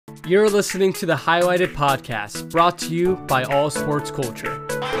You're listening to the Highlighted Podcast, brought to you by All Sports Culture.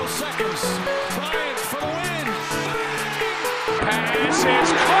 Final seconds. Bryant for the win. Pass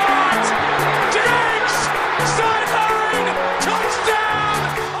is caught. Diggs! Sideline!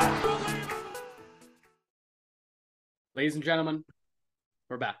 Touchdown! Ladies and gentlemen,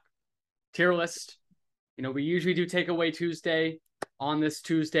 we're back. Tier list. We usually do Takeaway Tuesday on this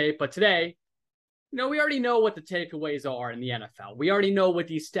Tuesday, but today, we already know what the takeaways are in the NFL. We already know what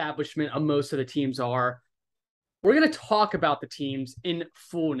the establishment of most of the teams are. We're going to talk about the teams in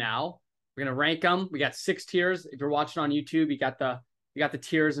full now. We're going to rank them. We got 6 tiers. If you're watching on YouTube, you got the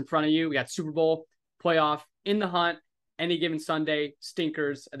tiers in front of you. We got Super Bowl, playoff, in the hunt, any given Sunday,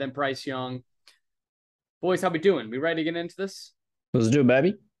 stinkers, and then Bryce Young. Boys, how we doing? We ready to get into this? Let's do it,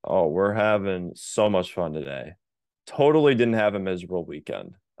 baby. Oh, we're having so much fun today. Totally didn't have a miserable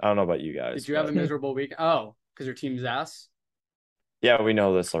weekend. I don't know about you guys. Did you have a miserable week? Oh, because your team's ass? Yeah, we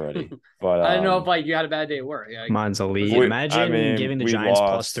know this already. But I don't know if you had a bad day at work. Mine's a lead. Imagine giving the Giants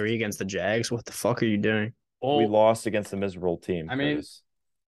 +3 against the Jags. What the fuck are you doing? We lost against a miserable team. I mean,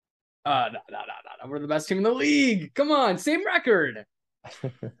 no. We're the best team in the league. Come on, same record. All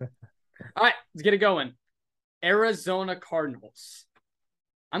right, let's get it going. Arizona Cardinals.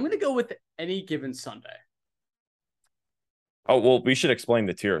 I'm going to go with any given Sunday. Oh, well, we should explain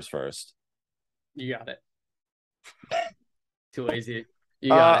the tiers first. You got it. Too lazy. You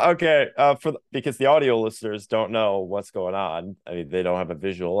got it. Okay. Because the audio listeners don't know what's going on. I mean, they don't have a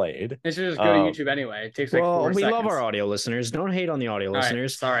visual aid. They should just go to YouTube anyway. It takes like 4 seconds. We love our audio listeners. Don't hate on the audio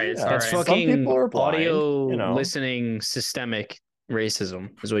listeners. Sorry. That's fucking audio listening systemic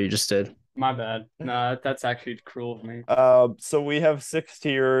racism is what you just did. My bad. No, that's actually cruel of me. So we have 6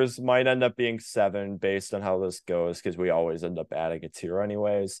 tiers. Might end up being 7 based on how this goes because we always end up adding a tier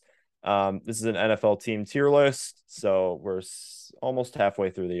anyways. This is an NFL team tier list, so we're almost halfway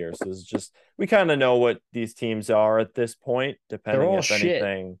through the year. So it's just we kind of know what these teams are at this point, depending if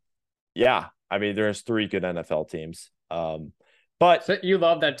anything. Yeah, I mean, there's 3 good NFL teams. But so you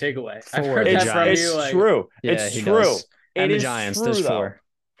love that takeaway. I've heard that from you. It's true. Yeah, it's true. Does. And the Giants, there's 4.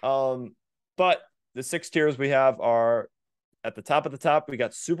 But the 6 tiers we have are at the top of the top, we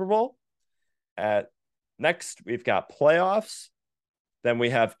got Super Bowl. Next, we've got playoffs. Then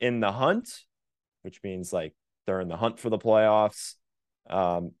we have in the hunt, which means like they're in the hunt for the playoffs.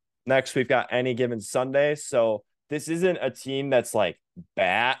 Next, we've got any given Sunday. So this isn't a team that's like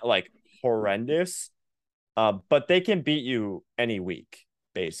bad, like horrendous, but they can beat you any week,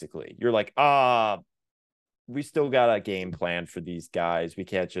 basically. You're like, we still got a game plan for these guys. We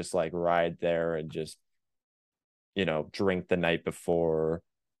can't just like ride there and just, drink the night before,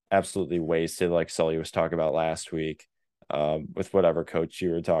 absolutely wasted, like Sully was talking about last week, with whatever coach you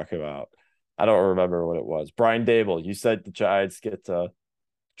were talking about. I don't remember what it was. Brian Dable, you said the Giants get to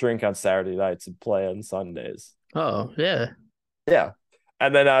drink on Saturday nights and play on Sundays. Oh, yeah. Yeah.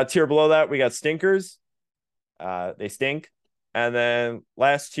 And then tier below that, we got stinkers. They stink. And then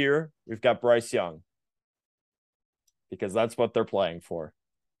last tier, we've got Bryce Young. Because that's what they're playing for.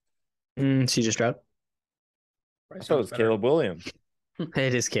 CJ Stroud. So it's Caleb Williams.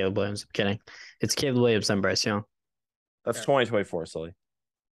 It is Caleb Williams. I'm kidding. It's Caleb Williams and Bryce Young. That's 2024, Sully.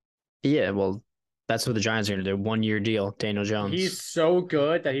 Yeah, well, that's what the Giants are going to do. 1-year deal, Daniel Jones. He's so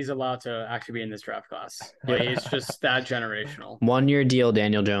good that he's allowed to actually be in this draft class. Like, he's just that generational. 1-year deal,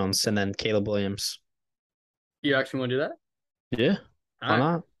 Daniel Jones, and then Caleb Williams. You actually want to do that? Yeah. Why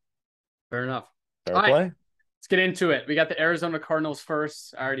not? Fair enough. Fair play. Let's get into it. We got the Arizona Cardinals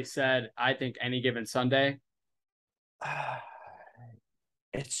first. I already said, I think any given Sunday.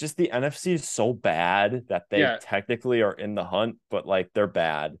 It's just the NFC is so bad that they technically are in the hunt, but like they're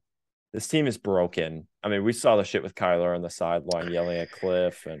bad. This team is broken. I mean, we saw the shit with Kyler on the sideline yelling at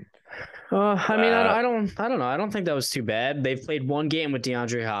Cliff, and I mean, I don't know. I don't think that was too bad. They've played 1 game with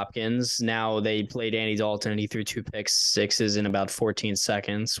DeAndre Hopkins. Now they played Andy Dalton, and he threw 2 pick-sixes in about 14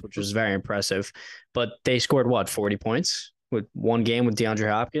 seconds, which was very impressive. But they scored 40 points with 1 game with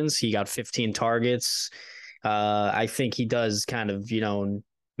DeAndre Hopkins. He got 15 targets. I think he does kind of,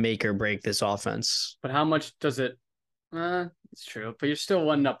 make or break this offense. But how much does it? It's true, but you're still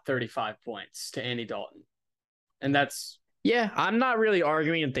winning up 35 points to Andy Dalton, and that's. Yeah, I'm not really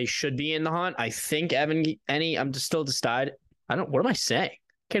arguing that they should be in the hunt. I think I'm just still decided. What am I saying?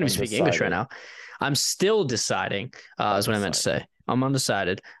 Can't even speak English right now. I'm still deciding, is what I meant to say. I'm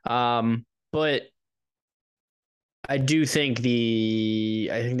undecided. But I do think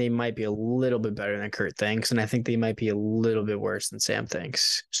I think they might be a little bit better than Kurt thinks, and I think they might be a little bit worse than Sam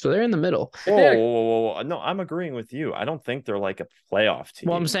thinks. So they're in the middle. Whoa. No, I'm agreeing with you. I don't think they're like a playoff team.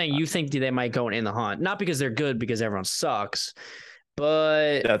 Well, I'm saying you think they might go in the hunt, not because they're good, because everyone sucks,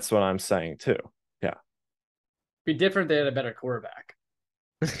 but That's what I'm saying too. Be different. They had a better quarterback.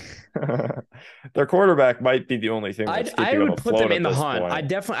 Their quarterback might be the only thing that's I keeping them would put them afloat in at the this hunt.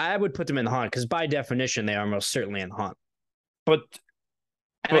 point. I would put them in the hunt because by definition they are most certainly in the hunt. But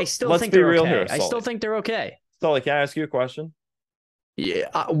And I But still let's think be they're real okay. here, I still Sully. think they're okay. Sully, can I ask you a question? Yeah,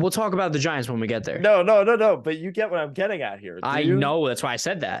 we'll talk about the Giants when we get there. No. But you get what I'm getting at here. I know that's why I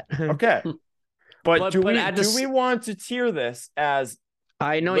said that. Okay. But do at we want to tier this as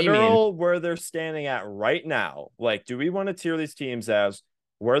I know what you mean. literal where they're standing at right now? Like, do we want to tier these teams as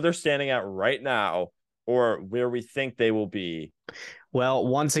where they're standing at right now, or where we think they will be? Well,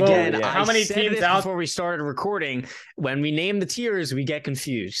 once Well, again, yeah. how I many said teams this out- before we started recording. When we name the tiers, we get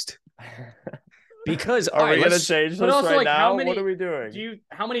confused because Are we going to change but this also, right like, how now? many- What are we doing?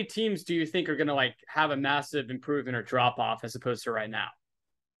 How many teams do you think are going to like have a massive improvement or drop off as opposed to right now?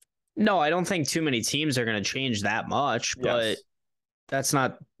 No, I don't think too many teams are going to change that much. But Yes. that's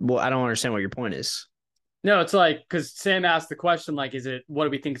not. Well, I don't understand what your point is. No, it's like because Sam asked the question, like, is it what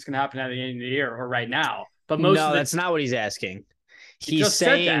do we think is going to happen at the end of the year or right now? But most No, of the, that's not what he's asking. He He's just said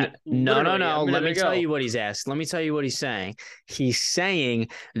saying that, no. literally, a minute Let me tell ago. you what he's asked. Let me tell you what he's saying. He's saying,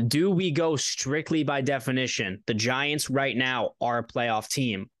 do we go strictly by definition? The Giants right now are a playoff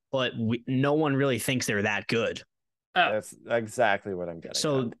team, but no one really thinks they're that good. That's exactly what I'm getting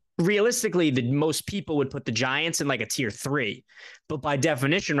So at. realistically, the most people would put the Giants in like a tier 3, but by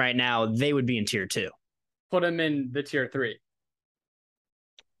definition, right now they would be in tier 2. put them in the tier 3.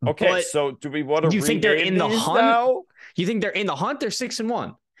 Okay, But so do we want to you think they're rename in the these hunt? now? you think they're in the hunt? They're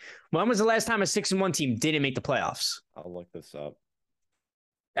 6-1. When was the last time a 6-1 team didn't make the playoffs? I'll look this up.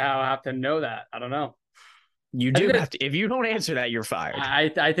 I'll have to know that. I don't know. You do have to. If you don't answer that, you're fired. I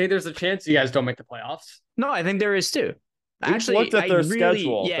think there's a chance you guys don't make the playoffs. No, I think there is too. We've Actually, looked at their I really,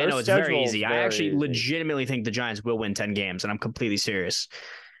 schedule. Yeah, Their no, it's very schedule is easy. I very actually easy. legitimately think the Giants will win 10 games, and I'm completely serious.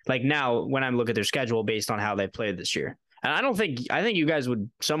 Like now, when I look at their schedule based on how they played this year, and I think you guys would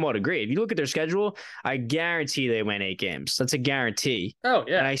somewhat agree. If you look at their schedule, I guarantee they win 8 games. That's a guarantee. Oh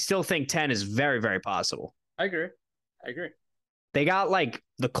yeah, And I still think 10 is very, very possible. I agree. They got like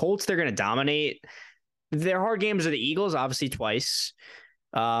the Colts, they're going to dominate. Their hard games are the Eagles, obviously twice.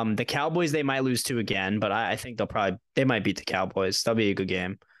 The Cowboys, they might lose to again, but I think they might beat the Cowboys. That'll be a good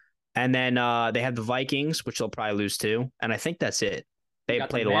game. And then they have the Vikings, which they'll probably lose to. And I think that's it. They Got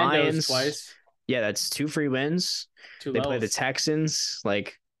play the Mandos Lions twice. Yeah, that's 2 free wins. 2 They play the levels. Texans.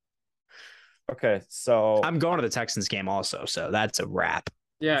 Like, Okay, so I'm going to the Texans game also, so that's a wrap.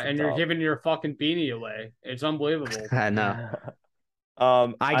 Yeah, That's a and you're dub. giving your fucking beanie away. It's unbelievable. I know.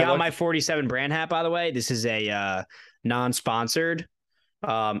 I got my 47 brand hat, by the way. This is a non-sponsored.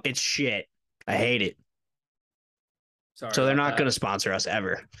 It's shit. I hate it. Sorry. So they're about not that. going to sponsor us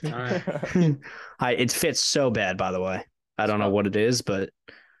ever. All right. It fits so bad, by the way. I don't know Stop. what it is, but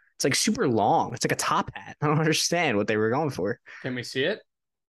it's like super long. It's like a top hat. I don't understand what they were going for. Can we see it?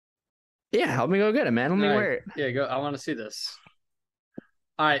 Yeah, help me go get it, man. Let me All right. wear it. Yeah, go. I want to see this.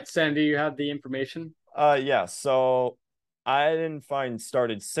 All right, Sam, do you have the information? Yeah, so I didn't find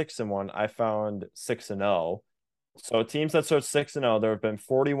started 6-1. I found 6-0. So teams that start 6-0, there have been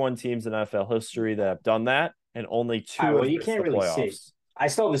 41 teams in NFL history that have done that, and only 2 Alright, well, have you missed can't the really playoffs. see. I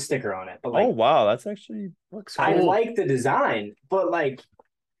still have the sticker on it, but Oh wow, that's actually looks cool. I like the design, but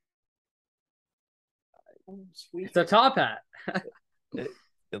sweet. It's a top hat.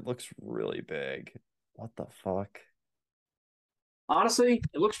 It looks really big. What the fuck? Honestly,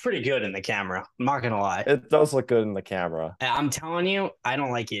 it looks pretty good in the camera. I'm not going to lie. It does look good in the camera. I'm telling you, I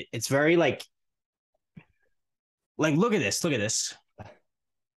don't like it. It's very like look at this. Look at this.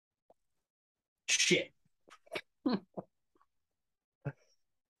 Shit.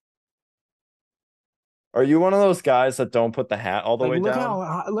 Are you one of those guys that don't put the hat all the way look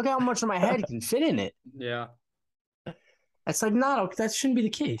down? look how much of my head can fit in it. Yeah. That's like not that shouldn't be the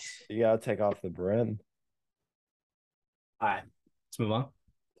case. You gotta take off the brim. All right, let's move on.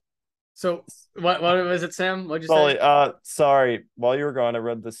 So what was it, Sam? What'd you Sully, say? sorry. While you were gone, I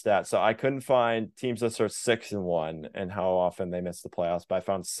read the stat. So I couldn't find teams that start 6-1 and how often they miss the playoffs, but I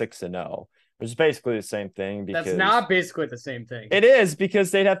found 6-0, which is basically the same thing because That's not basically the same thing. it is because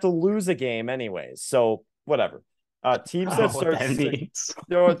they'd have to lose a game anyways. So whatever. Teams that start means.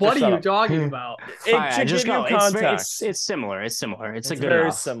 What are you talking about? It All right, should just give you go. context. It's similar. It's similar. It's a It's good very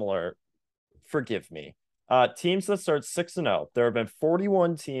enough. similar. Forgive me. Teams that start 6-0. There have been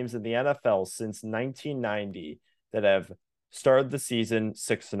 41 teams in the NFL since 1990 that have started the season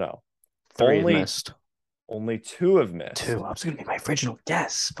 6-0. 3 only- missed. Only 2 have missed. 2. I was gonna make my original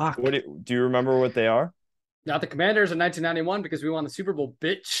guess. Fuck. What do you remember what they are? Not the Commanders in 1991 because we won the Super Bowl,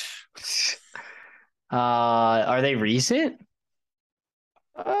 bitch. Are they recent?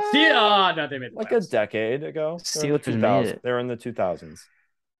 No, they made the like a playoffs. decade ago. Steelers made it. They were in the 2000s.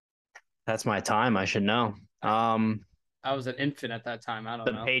 That's my time. I should know. I was an infant at that time. I don't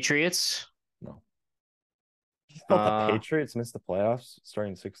The know. Patriots. No. You thought Uh, the Patriots missed the playoffs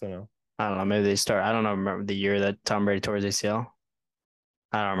starting 6-0? I don't know. Maybe they start. I don't know. Remember the year that Tom Brady tore his ACL?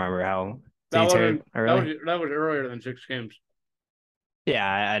 I don't remember how. Did he tear it early? That was earlier than 6 games. Yeah,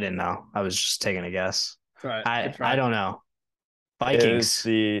 I didn't know. I was just taking a guess. Right. I don't know. It was Vikings.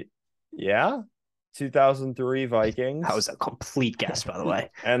 the 2003 Vikings. That was a complete guess, by the way.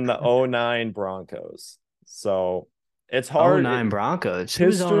 And the 09 Broncos. So it's hard. 09 Broncos.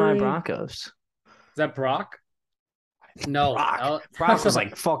 Who's 09 History- Broncos? Is that Brock? No. Brock was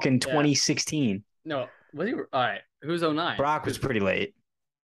like fucking Yeah. 2016. No. Was he? All right. Who's 09? Brock was pretty late.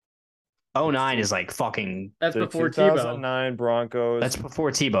 09 is like fucking. That's the before Tebow. 2009 Broncos. That's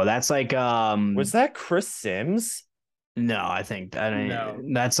before Tebow. That's like Was that Chris Sims? No, I think that No.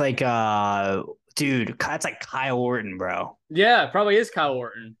 that's like dude, that's like Kyle Orton, bro. Yeah, it probably is Kyle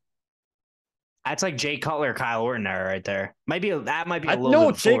Orton. That's like Jay Cutler, Kyle Orton era right there. That might be a little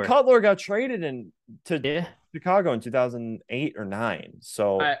No, bit Jay before. Cutler got traded to Yeah. Chicago in 2008 or 9.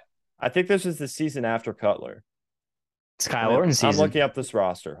 So I think this is the season after Cutler. It's Kyle Orton season. I'm looking up this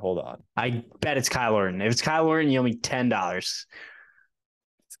roster. Hold on. I bet it's Kyle Orton. If it's Kyle Orton, you owe me $10.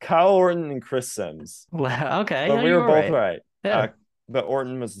 It's Kyle Orton and Chris Sims. Well, okay. But yeah, we you were both right. right. Yeah. But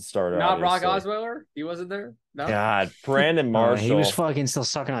Orton was the starter. Not Brock obviously. Osweiler? He wasn't there? No. God, Brandon Oh, Marshall. he was fucking still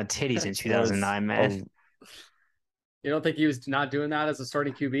sucking on titties in 2009, man. You don't think he was not doing that as a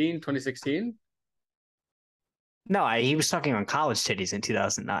starting QB in 2016? No, he was sucking on college titties in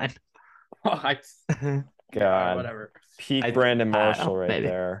 2009. God, whatever. peak Brandon I don't Marshall know, right maybe.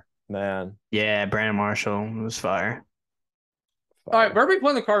 there, man. Yeah, Brandon Marshall was fire. All right, where are we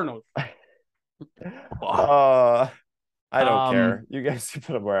playing the Cardinals? I don't care. You guys can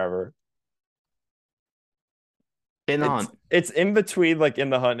put them wherever. In the hunt. It's in between, like in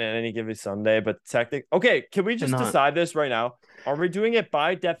the hunt and any given Sunday, but technically, okay. Can we just the hunt. decide this right now? Are we doing it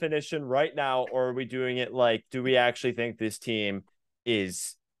by definition right now, or are we doing it like, do we actually think this team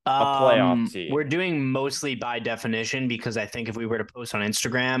is a playoff team? We're doing mostly by definition because I think if we were to post on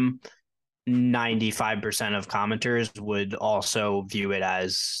Instagram, 95% of commenters would also view it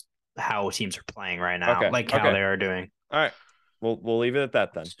as how teams are playing right now, Okay, like how okay. they are doing. All right, we'll leave it at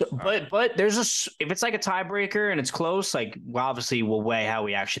that then. But there's if it's like a tiebreaker and it's close, like obviously we'll weigh how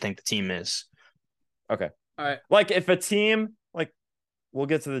we actually think the team is. Okay. All right. Like if a team, like we'll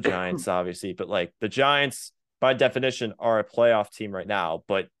get to the Giants, obviously, but like the Giants by definition are a playoff team right now,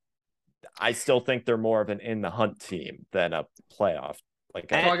 but I still think they're more of an in the hunt team than a playoff. Like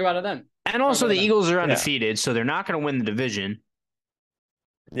We'll talk about it then. And also the Okay. Eagles are undefeated, so they're not going to win the division.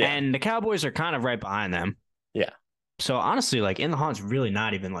 yeah. And the Cowboys are kind of right behind them. Yeah. So honestly, like in the hunt's really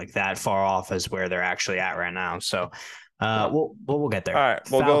not even like that far off as where they're actually at right now. So we'll get there. All right,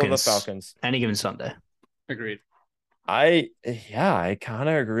 we'll go with the Falcons. Any given Sunday. Agreed. I kind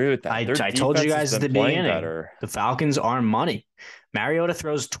of agree with that. I Their told you defense guys has at the been playing beginning. better. The Falcons are money. Mariota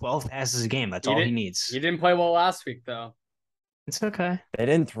throws 12 passes a game. That's all he needs. He didn't play well last week, though. It's okay. They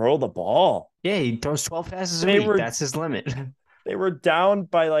didn't throw the ball. Yeah, he throws 12 passes a They week. were- That's his limit. They were down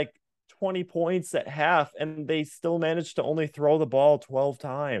by like 20 points at half, and they still managed to only throw the ball 12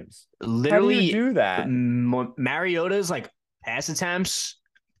 times. Literally, How do you do that? Mariota's like pass attempts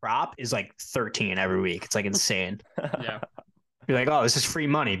prop is like 13 every week. It's like insane. Yeah. You're like, oh, this is free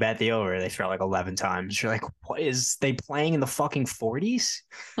money. Bet the over. They throw like 11 times. You're like, what is they playing in the fucking 40s?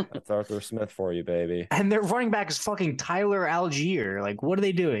 That's Arthur Smith for you, baby. And their running back is fucking Tyler Algier. Like, what are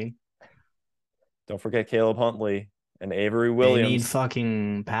they doing? Don't forget Caleb Huntley and Avery They need Williams.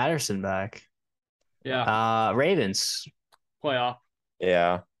 fucking Patterson back. Yeah. Ravens. Playoff.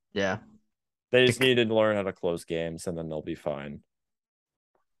 Yeah. Yeah. They just need to learn how to close games, and then they'll be fine.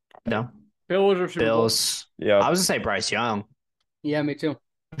 No. Bills or Super Bowl? Bills. Yeah. I was gonna say Bryce Young. Yeah, me too.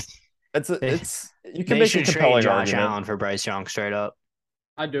 It's you can They make a should trade compelling Josh argument. Allen for Bryce Young straight up.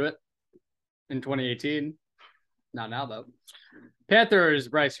 I'd do it in 2018. Not now, though. Panthers,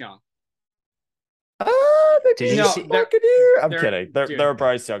 Bryce Young. Did you No, see? they're- I'm they're- kidding. They're dude. a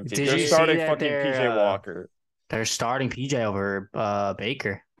Bryce Young team. Did They're you see starting that fucking they're, PJ Walker. They're starting PJ over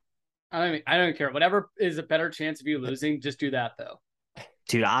Baker. I don't care. Whatever is a better chance of you losing, just do that, though.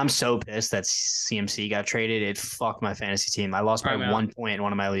 Dude, I'm so pissed that CMC got traded. It fucked my fantasy team. I lost by I'm out. 1 point in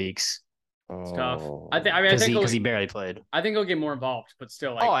one of my leagues It's tough. Oh. I think because he barely played. I think he'll get more involved, but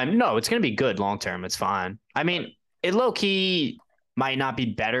still, like, No, it's gonna be good long term. It's fine. I mean, it low key might not be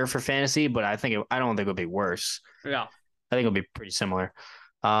better for fantasy, but I don't think it'll be worse. yeah. I think it'll be pretty similar.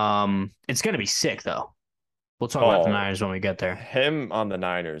 It's gonna be sick though. We'll talk about the Oh. Niners when we get there. Him on the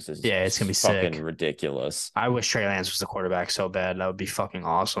Niners is Yeah, it's gonna be fucking sick. ridiculous. I wish Trey Lance was the quarterback so bad. That would be fucking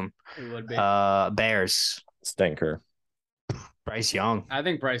awesome. It would be. Bears. Stinker. Bryce Young. I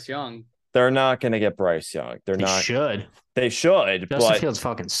think Bryce Young. They're not gonna get Bryce Young. They're They not. should. They should, Justin but Fields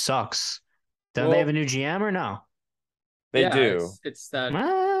fucking sucks. Don't Well- they have a new GM or no? they Yeah, do. It's that.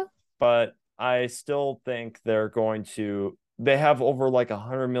 Ah, But I still think they're going to. They have over like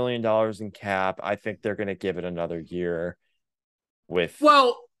 $100 million in cap. I think they're gonna give it another year with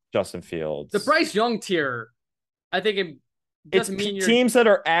Well, Justin Fields. the Bryce Young tier, I think it It's doesn't mean you're. teams that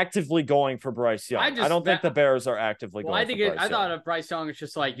are actively going for Bryce Young. I I, just- don't think the Bears are actively Well, going I think for it, Bryce I thought Young. of Bryce Young. It's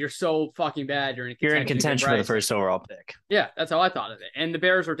just like you're so fucking bad. You're in you're in to get contention for the Bryce. first overall pick. Yeah, that's how I thought of it. And the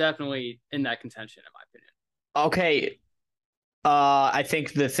Bears are definitely in that contention, in my opinion. Okay. I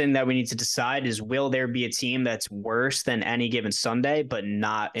think the thing that we need to decide is will there be a team that's worse than any given Sunday, but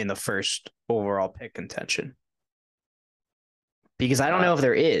not in the first overall pick contention? Because I don't know if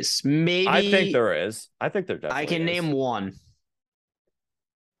there is. Maybe I think there is. I think there definitely I can is. name one.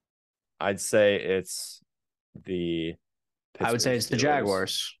 I'd say it's the. I would say Pittsburgh it's the Steelers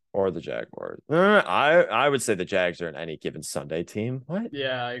Jaguars. or the Jaguars. I would say the Jags are in any given Sunday team. What?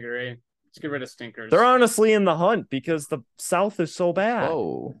 Yeah, I agree. Let's get rid of stinkers. They're honestly in the hunt because the South is so bad.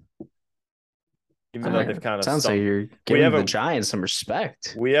 Whoa. Even though they've kind of Sounds like you're giving the haven't- Giants some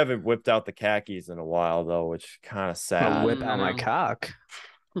respect. we haven't whipped out the khakis in a while though, which kind of I'm sad. gonna whip out my Mm. cock.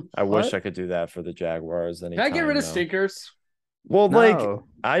 I wish What? I could do that for the Jaguars. Can I get rid of stinkers? Well, like No.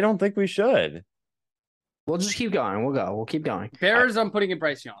 I don't think we should. We'll just keep going. We'll go. We'll keep going. Bears, I'm putting in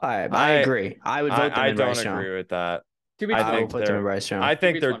Bryce Young. All right, I- I agree. I would vote them I in don't Bryce agree Young. with that. To be I I fair, will think put them they're- in Bryce Young. I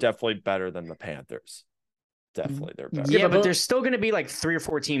think they're 20. definitely better than the Panthers. Definitely, they're better. Yeah, Yeah, but but- there's still going to be like 3 or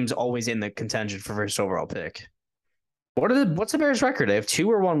 4 teams always in the contention for first overall pick. What's the Bears' record? They have 2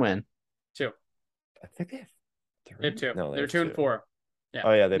 or 1 win. I think they have 3. they have two. No, they They're have 2 and 4. Yeah.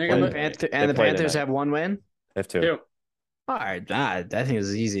 Oh yeah, they They're played. gonna- And, tonight. the They played Panthers tonight. have 1 win. They have 2. 2. All right, I think this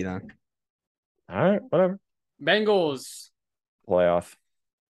is easy then. All right, whatever. Bengals. Playoff.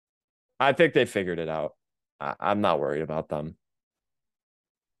 I think they figured it out. I'm not worried about them.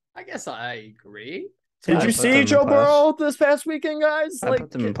 I guess I agree. Did I you put them see in Joe playoffs. Burrow this past weekend, guys? I Like,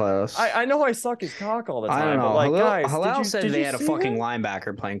 put them in playoffs. I know I suck his cock all the I time, don't know. but like, guys, Halal said did they you had a see fucking that?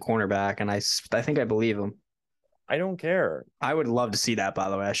 linebacker playing cornerback, and I think I believe him. I don't care. I would love to see that, by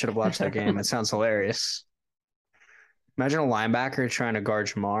the way. I should have watched that game. It sounds hilarious. Imagine a linebacker trying to guard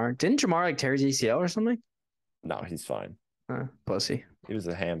Jamar. Didn't Jamar like tear his ACL or something? No, he's fine. Pussy. He was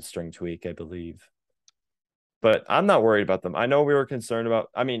a hamstring tweak, I believe. But I'm not worried about them. I know we were concerned about.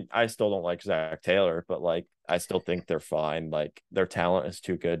 I mean, I still don't like Zach Taylor, but like, I still think they're fine. Like, their talent is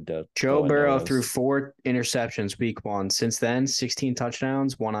too good to. Joe go Burrow unnoticed. threw 4 interceptions week 1. Since then, 16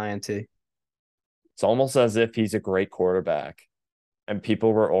 touchdowns, 1 INT. It's almost as if he's a great quarterback, and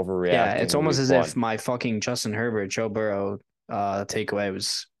people were overreacting. Yeah, it's in almost week as one. if my fucking Justin Herbert, Joe Burrow takeaway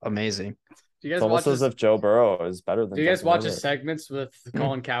was amazing. Do you It's guys watch almost as his, if Joe Burrow is better than. do you guys Justin watch his Herbert. segments with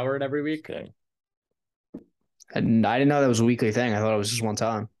Colin Coward every week? Okay. And I didn't know that was a weekly thing. I thought it was just one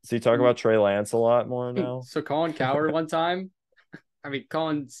time. So you talk about Trey Lance a lot more now. So Colin Coward one time, he's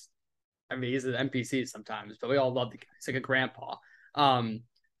an NPC sometimes, but we all love the guy. He's like a grandpa.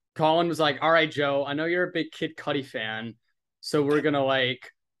 Colin was like, "All right, Joe, I know you're a big Kid Cudi fan, so we're gonna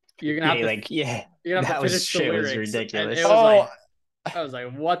you're gonna have to, yeah. you're gonna have that to was- finish the shit was lyrics." ridiculous. And it was Oh, like, I was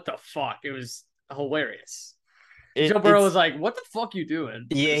like, "What the fuck?" It was hilarious. Joe Burrow it's- was like, "What the fuck you doing?"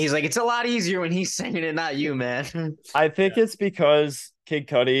 Yeah, he's like, it's a lot easier when he's singing it, not you, man. I think it's because Kid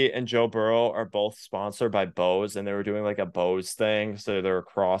Cudi and Joe Burrow are both sponsored by Bose, and they were doing like a Bose thing, so they were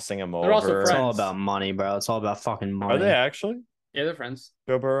crossing them They're also over. It's all friends. about money, bro. It's all about fucking money. Are they actually Yeah, they're friends.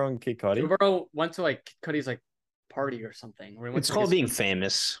 Joe Burrow and Kid Joe Cudi? Burrow went to like Kid Cudi's like party or something. Where he went It's to called his- being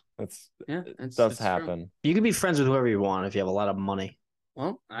famous. That's Yeah, it it's does true. happen. You can be friends with whoever you want if you have a lot of money.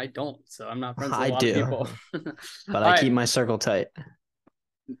 Well, I don't, so I'm not friends with I a lot do. of people. But All I right, keep my circle tight.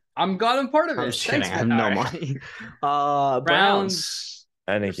 I'm glad I'm part of it. I'm just Thanks, kidding. I have man. no All right. money. Browns. Browns.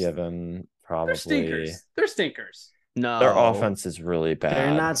 Any They're- given, They're probably. stinkers. They're stinkers. No. Their offense is really bad.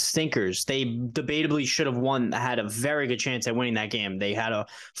 They're not stinkers. They debatably should have won, had a very good chance at winning that game. They had a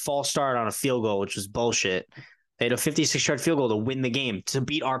false start on a field goal, which was bullshit. They had a 56-yard field goal to win the game, to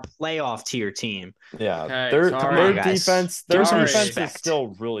beat our playoff tier team. Yeah, Okay, their sorry. Come on, guys. defense, Give their some defense is respect. still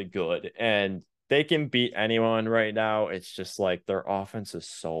really good, and they can beat anyone right now. It's just like their offense is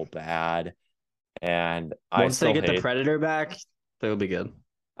so bad, and I Once they still get the hate. Predator back, they'll be good.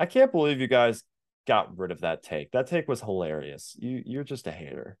 I can't believe you guys got rid of that take. That take was hilarious. You're just a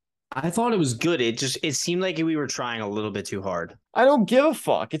hater. I thought it was good. It seemed like we were trying a little bit too hard. I don't give a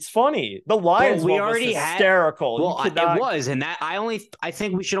fuck. It's funny. The Lions we one was already had- hysterical. Well, You cannot- it was, and I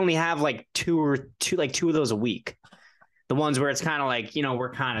think we should only have like two of those a week. The ones where it's kind of like,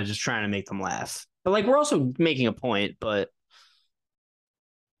 we're kind of just trying to make them laugh, but like we're also making a point. But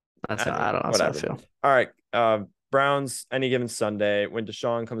I don't know. That's how I feel. All right. Browns, any given Sunday. When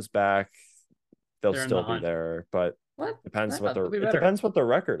Deshaun comes back, they'll They're in still the be hunt. there. But What? depends Nah, they'll be it better. depends what their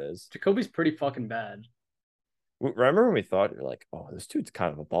record is. Jacoby's pretty fucking bad. Remember when we thought you're like, oh, this dude's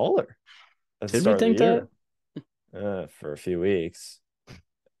kind of a baller? At the Did we start of think the year. For a few weeks.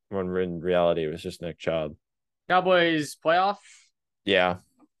 When in reality, it was just Nick Chubb. Cowboys playoff. Yeah.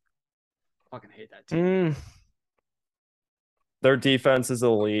 Fucking hate that team. Their defense is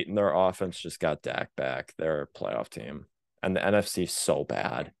elite and their offense just got Dak back. They're a playoff team. And the NFC is so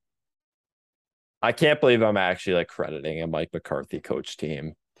bad. I can't believe I'm actually like crediting a Mike McCarthy coach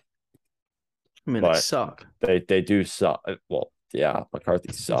team. I mean, But- they suck. They do suck. Well, yeah,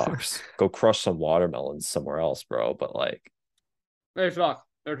 McCarthy sucks. Go crush some watermelons somewhere else, bro. But like, They suck.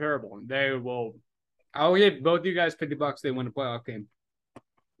 They're terrible. They will. I'll give both of you guys $50. They win a playoff game.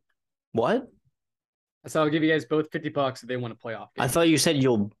 What? So I'll give you guys both $50 if they win a playoff game. I thought you said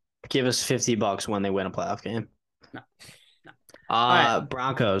you'll give us $50 when they win a playoff game. No.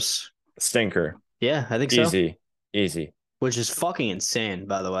 Broncos. stinker. Yeah, I think so. Easy. Which is fucking insane,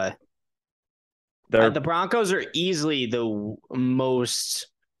 by the way. They're The Broncos are easily the most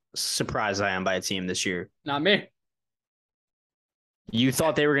surprised I am by a team this year. Not me. You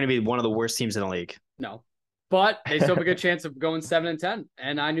thought they were going to be one of the worst teams in the league. No. But they still have a good chance of going 7-10.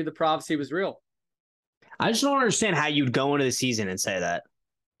 And I knew the prophecy was real. I just don't understand how you'd go into the season and say that.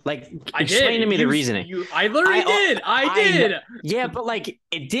 Like, I explain did. to me the reasoning. I literally did. I did. Yeah, but like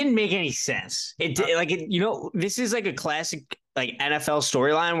it didn't make any sense. This is like a classic like NFL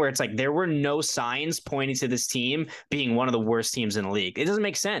storyline where it's like there were no signs pointing to this team being one of the worst teams in the league. It doesn't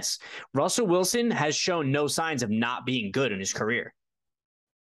make sense. Russell Wilson has shown no signs of not being good in his career.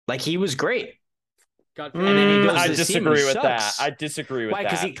 Like he was great. God, And then he goes I to this team and disagree he with that. sucks. I disagree with Why?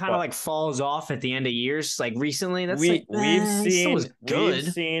 that. Because he kind but of like falls off at the end of years. Like recently, that's we've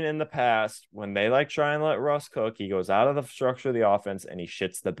we've seen in the past when they like try and let Russ cook, he goes out of the structure of the offense and he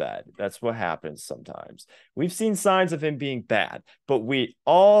shits the bed. That's what happens sometimes. We've seen signs of him being bad, but we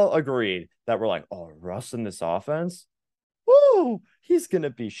all agreed that we're like, oh, Russ in this offense, woo, he's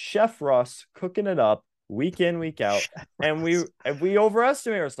gonna be Chef Russ cooking it up week in, week out. And we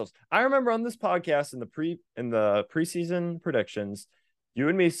overestimate ourselves. I remember on this podcast in the preseason predictions, you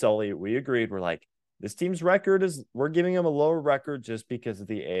and me, Sully, we agreed. We're like, this team's record we're giving them a lower record just because of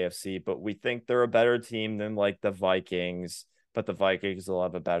the AFC, but we think they're a better team than like the Vikings, but the Vikings will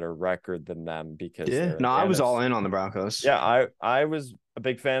have a better record than them because I was all in on the Broncos. Yeah, I was a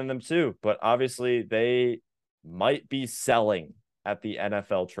big fan of them too, but obviously they might be selling at the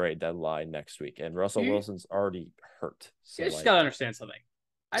NFL trade deadline next week, and Russell Wilson's already hurt. So You just gotta understand something.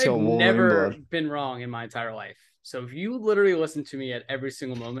 I've Wolverine never blood. been wrong in my entire life. So if you literally listen to me at every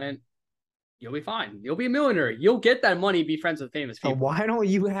single moment, you'll be fine. You'll be a millionaire. You'll get that money, be friends with famous people. Why don't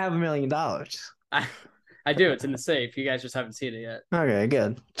you have $1 million? I do. It's in the safe. You guys just haven't seen it yet. Okay,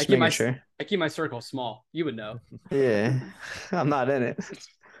 good. I Just keep my making sure. I keep my circle small. You would know. Yeah, I'm not in it.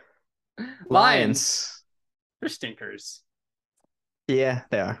 Lions. They're stinkers. Yeah,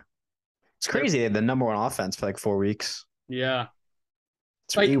 they are. It's crazy. They had the number one offense for like 4 weeks. Yeah.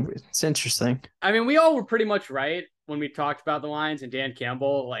 It's Like- it's interesting. I mean, we all were pretty much right when we talked about the Lions and Dan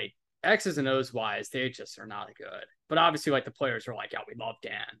Campbell. Like X's and O's wise, they just are not good. But obviously, like the players are like, yeah, we love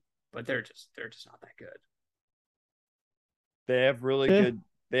Dan, but they're just not that good. They have really Yeah. good.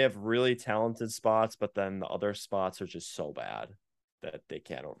 They have really talented spots, but then the other spots are just so bad that they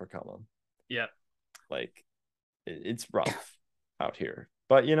can't overcome them. Yeah. Like it's rough out here.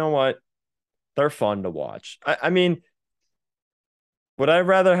 But you know what? They're fun to watch. I mean, would I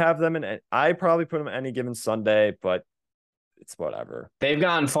rather have them in? I probably put them any given Sunday, but it's whatever. They've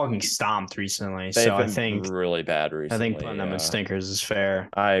gotten fucking stomped recently, They've so I been think really bad recently. putting them yeah. in stinkers is fair.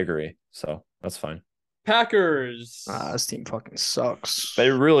 I agree. So that's fine. Packers. This team fucking sucks. They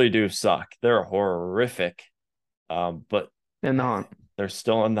really do suck. They're horrific. But in the hunt. they're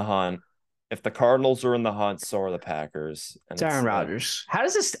still in the hunt. If the Cardinals are in the hunt, so are the Packers. And It's Aaron it's like- Rodgers. How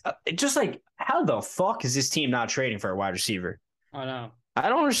does this? Just like how the fuck is this team not trading for a wide receiver? I know. I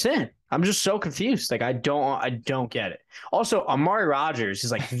don't understand. I'm just so confused. Like I don't get it. Also, Amari Rodgers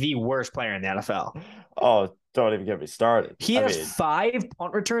is like the worst player in the NFL. Oh, don't even get me started. He I has mean, 5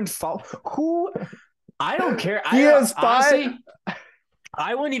 punt returns. Who? I don't care. He has 5? Honestly,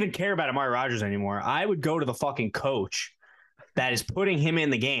 I wouldn't even care about Amari Rodgers anymore. I would go to the fucking coach. that is putting him in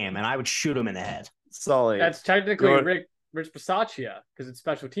the game, and I would shoot him in the head. Sully, That's technically You know Rich Bisaccia because it's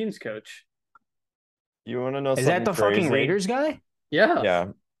special teams coach. you want to know Is something that the crazy? fucking Raiders guy? Yeah. Yeah.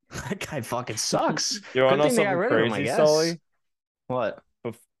 That guy fucking sucks. You want Good to know thing they got something rid of him, I crazy, guess. Sully? What?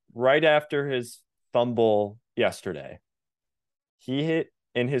 Right after his fumble yesterday, he hit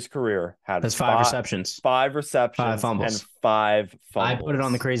in his career had That's 5 receptions. 5 receptions, 5 fumbles. and 5 fumbles. I put it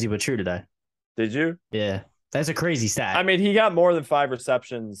on the crazy but true today. Did you? Yeah. That's a crazy stat. I mean, he got more than 5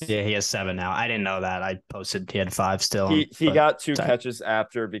 receptions. yeah, he has 7 now. I didn't know that. I posted he had 5 still. He but- got 2 sorry. catches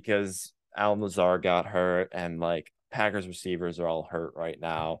after because Allen Lazard got hurt, and like Packers receivers are all hurt right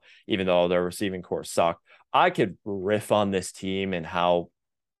now, even though their receiving core suck. I could riff on this team and how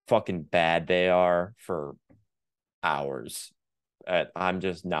fucking bad they are for hours. I'm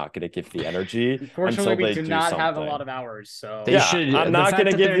just not going to give the energy. Unfortunately, until we they do not have a something. lot of hours. So They Yeah, should. I'm the not fact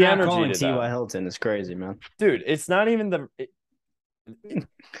gonna that give they're the not energy calling to T.Y. them. Hilton is crazy, man. Dude, it's not even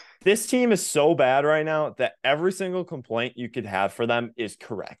this team is so bad right now that every single complaint you could have for them is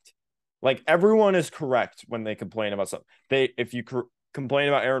correct. Like everyone is correct when they complain about something. If you complain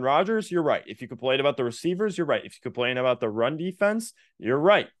about Aaron Rodgers, you're right. If you complain about the receivers, you're right. If you complain about the run defense, you're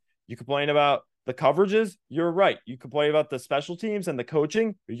right. You complain about the coverages, you're right. You complain about the special teams and the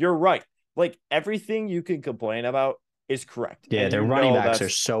coaching, you're right. Like everything you can complain about is correct. Yeah, And their you running know backs are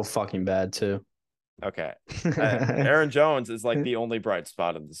that's- so fucking bad too. okay. Aaron Jones is like the only bright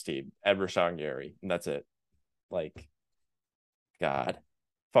spot of this team, Ed Rashawn Gary, and that's it. Like, God,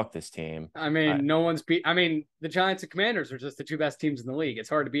 fuck this team. I mean, I- no one's beat. I mean, the Giants and Commanders are just the 2 best teams in the league. It's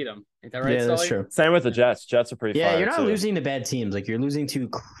hard to beat them. Ain't that right? Yeah, that's Sully? true. Same with the Jets. Jets are pretty. Yeah, fire you're not too. losing to bad teams. Like you're losing to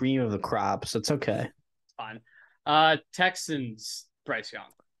cream of the crop, so it's okay. It's fine. Texans, Bryce Young.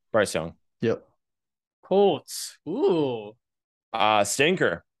 Bryce Young. Yep. Colts. Ooh.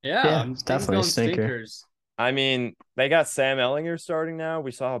 Stinker. Yeah, Yeah, I'm definitely going stinker. stinkers. I mean, they got Sam Ellinger starting now.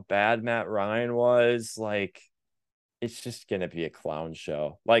 We saw how bad Matt Ryan was. Like, it's just gonna be a clown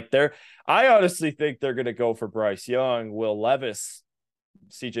show. Like, I honestly think they're gonna go for Bryce Young, Will Levis,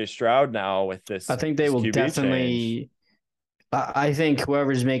 CJ Stroud now with this. I think they this will QB definitely. change. I think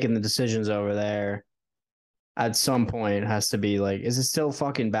whoever's making the decisions over there, at some point, has to be like, is it still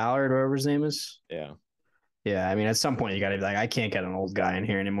fucking Ballard, or whoever his name is? Yeah. Yeah, I mean, at some point you got to be like, I can't get an old guy in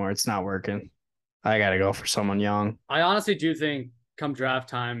here anymore. It's not working. I got to go for someone young. I honestly do think come draft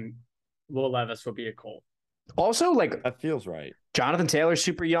time, Will Levis will be a Colt. Also, like That feels right. Jonathan Taylor's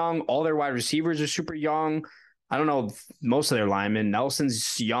super young. All their wide receivers are super young. I don't know most of their linemen.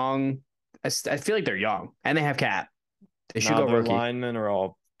 Nelson's young. I feel like they're young, and they have Cap. They should go Their rookie. linemen are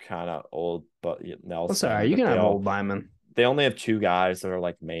all kind of old, but Nelson. What's all right? You but can they have all- old linemen. They only have 2 guys that are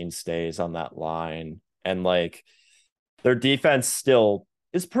like mainstays on that line. And like their defense still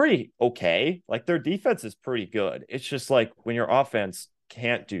is pretty okay. Like their defense is pretty good. It's just like when your offense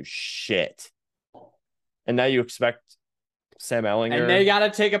can't do shit. And now you expect Sam Ellinger. And they got to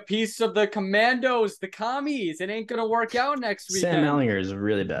take a piece of the Commandos, the commies. It ain't going to work out next weekend. Sam Ellinger is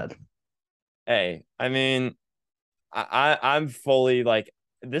really bad. Hey, I mean, I'm fully like,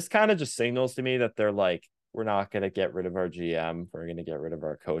 this kind of just signals to me that they're like, we're not going to get rid of our GM. We're going to get rid of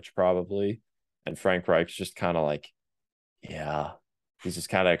our coach probably. And Frank Reich's just kind of like, yeah, he's just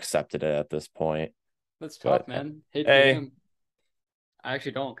kind of accepted it at this point. That's tough, But, man. Hate hey. to him. I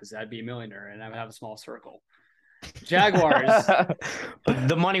actually don't, because I'd be a millionaire and I would have a small circle. Jaguars. But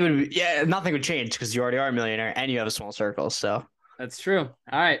the money would be, nothing would change because you already are a millionaire and you have a small circle. So, That's true.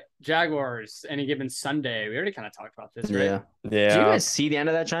 All right. Jaguars, any given Sunday. We already kind of talked about this, right? yeah. Did you Yeah. guys see the end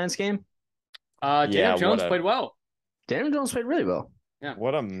of that Giants game? Daniel Yeah, Jones what a- played well. Daniel Jones played really well.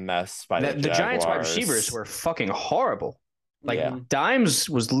 What a mess by the The Giants wide Jaguars. receivers were fucking horrible. Like Yeah. Dimes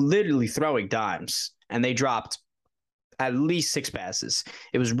was literally throwing dimes, and they dropped at least 6 passes.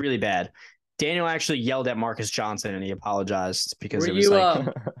 It was really bad. Daniel actually yelled at Marcus Johnson, and he apologized because Were it was you, like.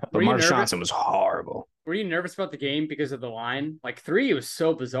 were But you Marcus nervous? Johnson was horrible. Were you nervous about the game because of the line? Like 3 was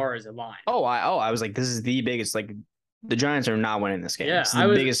so bizarre as a line. I was like, this is the biggest. Like, the Giants are not winning this game. Yeah, It's the I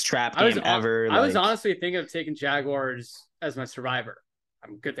was- biggest trap I was game hon- ever. I was like- honestly thinking of taking Jaguars as my survivor.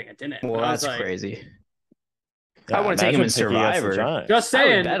 I'm good thing I didn't. Well, But I was that's like, crazy. Yeah, I would've taken him in imagine picking against the Survivor. Giants. Just I would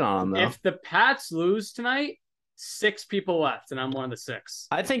saying, bet on him though. if the Pats lose tonight, 6 people left, and I'm one of the 6.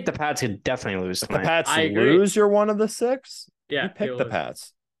 I think the Pats could definitely lose If the tonight. Pats I agree. lose, you're one of the 6. Yeah, You picked the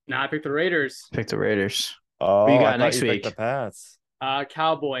Pats. Nah, I picked the Raiders. Pick the Raiders. Oh, you got I thought next you picked week? the Pats.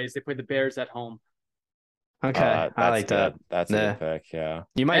 Cowboys. They play the Bears at home. Okay, I That's like that. good. That's Yeah. a good pick. Yeah.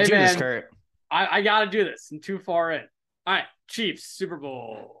 You might Hey, do this, man. Kurt. I got to do this. I'm too far in. All right, Chiefs, Super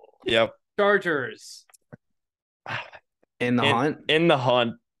Bowl. Yep. Chargers. In the hunt. In the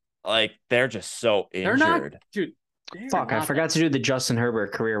hunt, like they're just so They're not, injured. dude. They're Fuck, I not forgot to do the Justin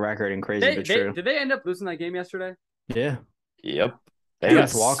Herbert career record and crazy but true. Did they end up losing that game yesterday? Yeah. Yep.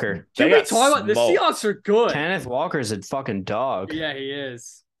 Kenneth Walker. Can They we got talk about the smoked. Seahawks are good? Kenneth Walker's a fucking dog. Yeah, he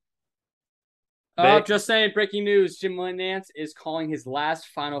is. They- Just saying, breaking news: Jim Nantz is calling his last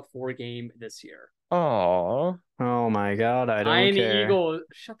Final Four game this year. Aw. Oh my god, I don't Iron care. Eagle,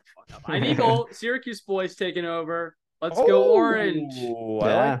 shut the fuck up. Iron Eagle, Syracuse boys taking over. Let's go orange. Ooh, I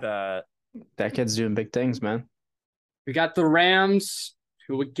Yeah. like that. That kid's doing big things, man. We got the Rams,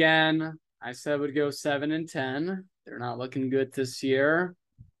 who again I said would go 7-10. They're not looking good this year.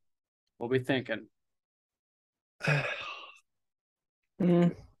 What we thinking?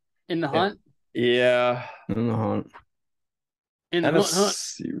 Mm, In the hunt? Yeah. in the hunt. In the hunt?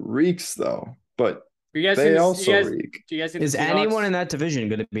 NFC reeks though, but You guys they think also you guys, reek. do you guys think Is the Seahawks? anyone in that division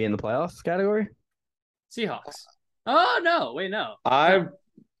going to be in the playoff category? Seahawks? Oh no! Wait, no. I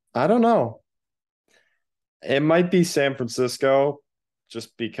don't know. It might be San Francisco,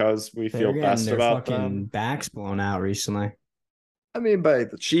 just because we feel They're best getting their about fucking them. backs blown out recently. I mean, by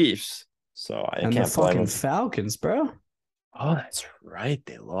the Chiefs, so I And the can't blame fucking them. Falcons, bro. Oh, that's right.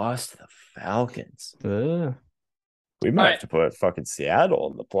 They lost to the Falcons. Ugh. We might All have to put fucking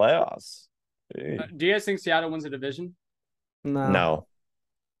Seattle in the playoffs. Hey. Do you guys think Seattle wins the division? No.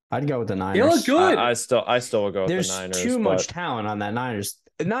 I'd go with the Niners. They look good. I still would go with There's the Niners. too but much talent on that Niners.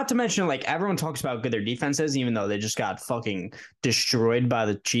 Not to mention, like, everyone talks about how good their defense is, even though they just got fucking destroyed by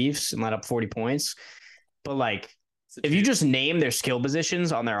the Chiefs and let up 40 points. But, like, It's the if you Chiefs. just name their skill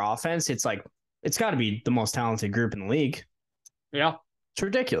positions on their offense, it's like, it's got to be the most talented group in the league. Yeah. It's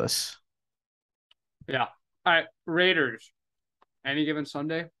ridiculous. All right, Raiders. Any given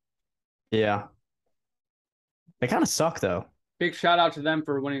Sunday. Yeah. They kind of suck, though. Big shout out to them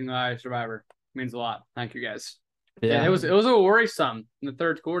for winning Survivor. Means a lot. Thank you guys. Yeah. It was a worrisome in the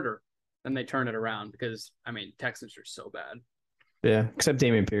third quarter. Then they turned it around because Texans are so bad. Yeah. Except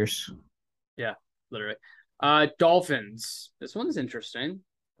Damian Pierce. Literally. Dolphins. This one's interesting.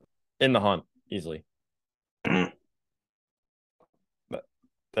 in the hunt easily. But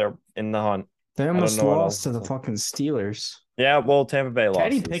they're in the hunt. They don't almost know what lost else to to the say. fucking Steelers. Yeah, well, Tampa Bay lost.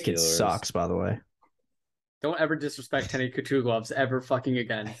 Kenny to the Pickett Steelers. sucks, by the way. Don't ever disrespect Kenny Couture gloves ever fucking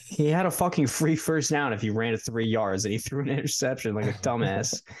again. He had a fucking free first down if he ran it 3 yards and he threw an interception like a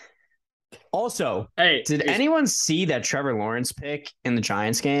dumbass. Also, Hey, did anyone see that Trevor Lawrence pick in the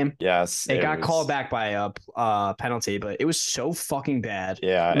Giants game? Yes, It got was- called back by a penalty, but it was so fucking bad.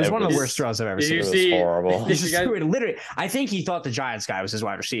 Yeah, It was one of the was- worst throws I've ever did seen. you It was see- horrible. Did He you just guys- threw it literally. I think he thought the Giants guy was his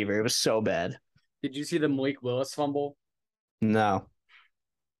wide receiver. It was so bad. Did you see the Malik Willis fumble? No.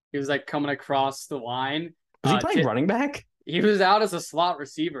 He was like coming across the line. Was he playing running back? He was out as a slot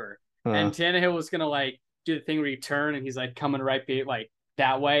receiver, Uh, and Tannehill was gonna like do the thing where you turn, and he's like coming right like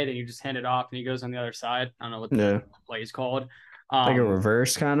that way. Then you just hand it off, and he goes on the other side. I don't know what the yeah. play is called. Like a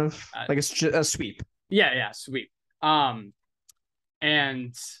reverse kind of. uh, Like a sweep. Yeah, sweet.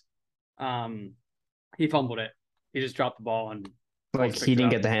 And he fumbled it. He just dropped the ball, and Like picked he it didn't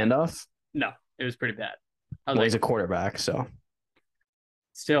up. get the handoff. No, it was pretty bad. I was Well, he's a like, quarterback, so.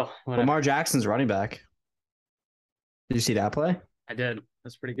 still, whatever. Lamar Jackson's running back. Did you see that play? I did.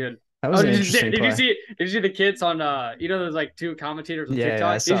 That's pretty good. That was an did interesting you play. see? Did you see the kids on? There's like two commentators on Yeah, TikTok.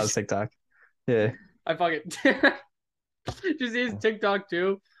 I saw Did his TikTok. Yeah. I fucking. Did you see his TikTok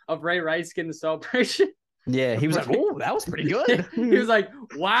too of Ray Rice getting the celebration? Yeah, he was like, "Oh, that was pretty good." He was like,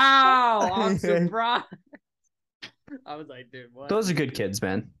 "Wow, I'm surprised." I was like, "Dude, what?" "Those are good kids,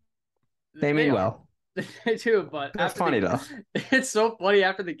 man. They mean are. well." They do, but They're after funny, the, though. It's so funny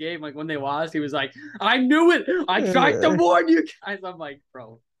after the game, like when they lost, he was like, "I knew it. I tried to warn you guys." I'm like,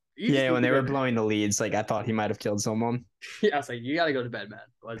 "Bro." you just Yeah, need when to they were go to- blowing the leads, like I thought he might have killed someone. Yeah, I was like, "You got to go to bed, man.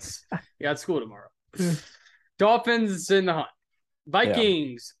 You got school tomorrow." Dolphins in the hunt.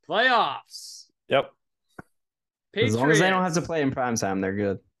 Vikings playoffs. Yep, Patriots. As long as they don't have to play in prime time, they're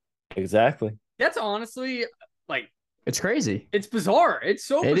good. exactly. That's honestly like It's crazy. it's bizarre. It's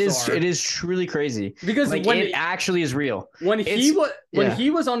so It is. bizarre. It is truly crazy. because Like when it actually is real. when he it's- was yeah. he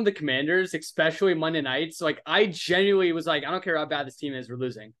was on the Commanders, especially Monday nights, like I genuinely was like, I don't care how bad this team is, we're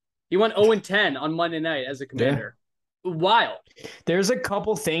losing. He went 0-10 on Monday night as a Commander. Wild. There's a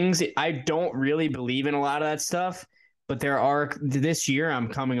couple things I don't really believe in a lot of that stuff, but there are this year I'm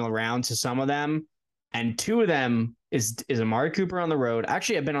coming around to some of them, and two of them is Amari Cooper on the road.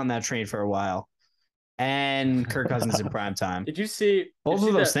 Actually, I've been on that train for a while, and Kirk Cousins in prime time. Did you see Both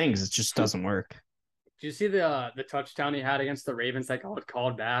of those things, it just doesn't work. Did you see the touchdown he had against the Ravens that got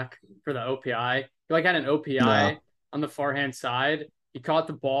called back for the OPI? He like had an OPI No. on the far hand side. He caught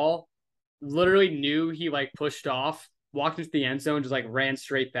the ball, literally knew he like pushed off, walked into the end zone, just like ran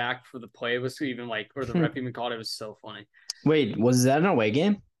straight back for the play. It was even like, or the rep even called it. It was so funny. Wait, was that an away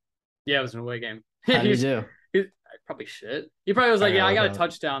game? Yeah, it was an away game. How did He you was- do? probably shit. He probably was like, I yeah, I got gotta a look it up.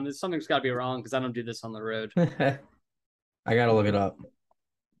 touchdown. Something's got to be wrong because I don't do this on the road. I gotta look it up.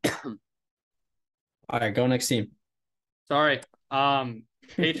 All right, go next team. Sorry.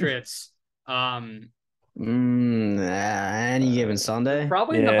 Patriots. Any given Sunday.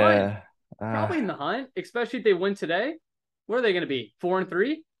 Probably in the hunt. Yeah. Probably in the hunt, especially if they win today. What are they going to be?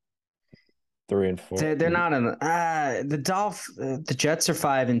 4-3? 3 and 4. They're not in the Jets are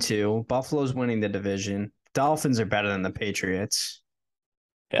 5-2. Buffalo's winning the division. Dolphins are better than the Patriots.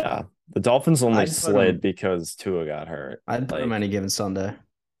 Yeah. The Dolphins only I'd put slid 'em- because Tua got hurt. I'd put them Like, any given Sunday.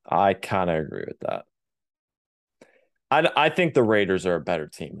 I kind of agree with that. I think the Raiders are a better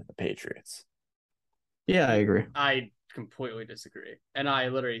team than the Patriots. Yeah, I agree. I completely disagree. And I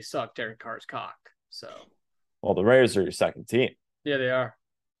literally suck Derek Carr's cock. So, Well, the Raiders are your second team. yeah, they are.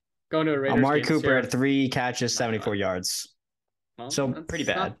 Going to a Raiders Amari game Cooper this year. had 3 catches, 74 yards. Well, So that's pretty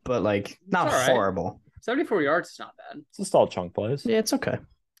not- bad, but like not all right. horrible. 74 yards is not bad. It's just all chunk plays. Yeah, it's okay.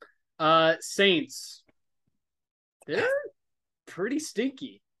 Saints. They're pretty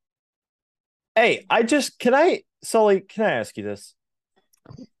stinky. Hey, Sully, can I ask you this?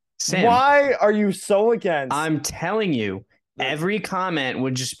 Sam, Why are you so against? I'm telling you, every comment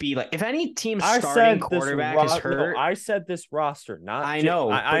would just be like, if any team's I starting said quarterback is hurt, I said this roster, not. I know,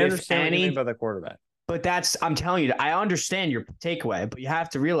 I but if understand what you any- mean by the quarterback. but I'm telling you, I understand your takeaway, but you have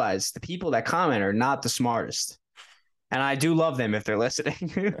to realize the people that comment are not the smartest. And I do love them if they're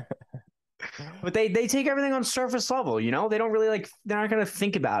listening. But they take everything on surface level, you know? They don't really they're not going to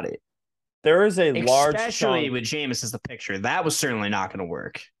think about it. There is a large Especially chunk, with Jameis as the picture. That was certainly not going to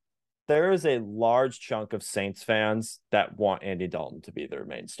work. there is a large chunk of Saints fans that want Andy Dalton to be their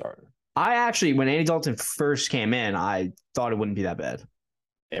main starter. I actually, when Andy Dalton first came in, I thought it wouldn't be that bad.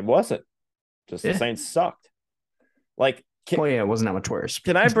 It wasn't. Just Yeah. the Saints sucked. Like, Well, yeah, it wasn't that much worse.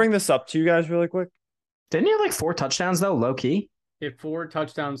 can I bring this up to you guys really quick? Didn't he have 4 touchdowns, though, low key? He had 4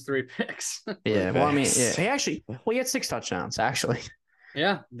 touchdowns, 3 picks. Yeah, well, I mean, Thanks. yeah, he had 6 touchdowns, actually.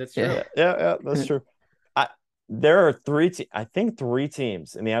 Yeah, that's true. Yeah. Yeah, that's true. There are 3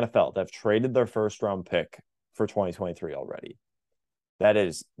 teams in the NFL that have traded their first round pick for 2023 already. That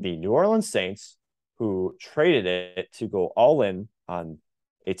is the New Orleans Saints, who traded it to go all in on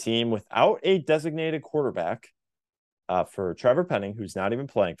a team without a designated quarterback for Trevor Penning, who's not even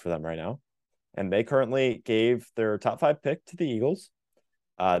playing for them right now. And they currently gave their top 5 pick to the Eagles.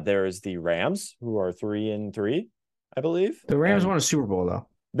 There's the Rams, who are 3-3, I believe. The Rams And won a Super Bowl, though.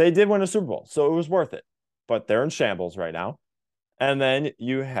 they did win a Super Bowl, so it was worth it. But they're in shambles right now. And then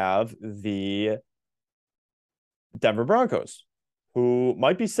you have the Denver Broncos, who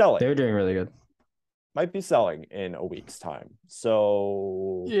might be selling. They're doing really good. Might be selling in a week's time.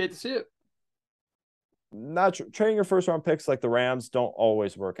 So You hate to see it. not trading your first round picks like the Rams don't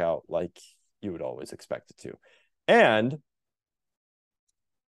always work out like you would always expect it to. And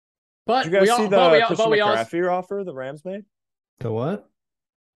But did you guys see the Christian we also McCaffrey offer the Rams made? The what?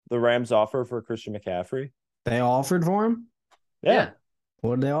 The Rams offer for Christian McCaffrey? They offered for him? Yeah.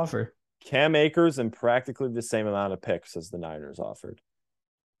 What did they offer? Cam Akers and practically the same amount of picks as the Niners offered.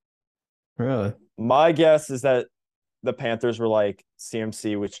 Really? My guess is that the Panthers were like,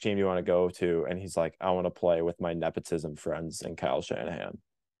 CMC, which team do you want to go to? And he's like, I want to play with my nepotism friends and Kyle Shanahan.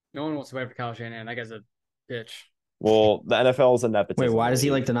 No one wants to wait for Kyle Shanahan. That guy's a bitch. Well, the NFL is a nepotism. Wait, why does he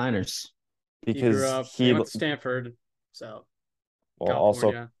league like the Niners? He grew up. Because He went to Stanford. So well,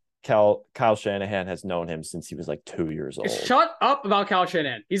 also California. Kyle Shanahan has known him since he was like 2 years old. Shut up about Kyle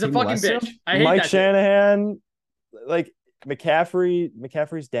Shanahan. He's a He fucking molested bitch. him? I hate Mike that dude. Shanahan, like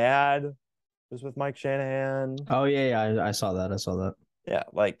McCaffrey's dad was with Mike Shanahan. Oh, yeah, I saw that. Yeah,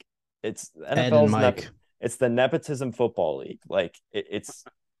 like it's Ed and NFL's Mike. it's the nepotism football league. Like it's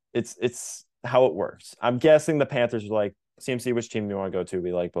how it works. I'm guessing the Panthers were like, CMC, which team do you want to go to?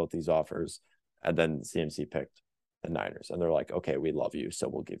 We like both these offers. And then CMC picked the Niners. And they're like, okay, we love you, so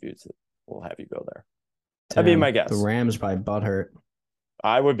we'll have you go there. That'd be Damn, my guess. The Rams by butthurt.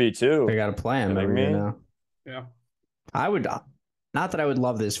 I would be too. They got a plan Kidding over here me? now. Yeah. I would not that I would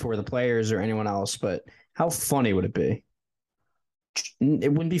love this for the players or anyone else, but how funny would it be? It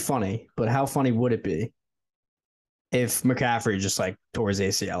wouldn't be funny, but how funny would it be if McCaffrey just tore his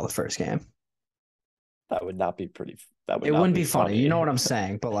ACL the first game? That would not be pretty. That would It not wouldn't be funny. You know what I'm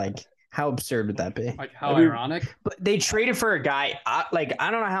saying? But how absurd would that be? Like how I mean- ironic. But they traded for a guy. I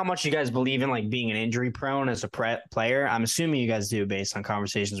don't know how much you guys believe in being an injury prone as a player. I'm assuming you guys do based on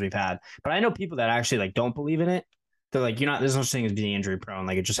conversations we've had. But I know people that actually don't believe in it. They're like, there's no such thing as being injury prone.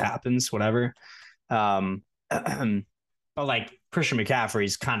 It just happens, whatever. But like Christian McCaffrey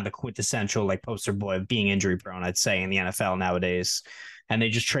is kind of the quintessential like poster boy of being injury prone, I'd say, in the NFL nowadays. And they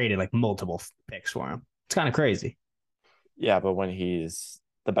just traded like multiple picks for him. It's kind of crazy. Yeah, but when he's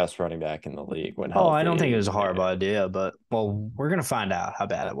the best running back in the league, when Oh, I don't think healthy, it was a horrible idea, but we're gonna find out how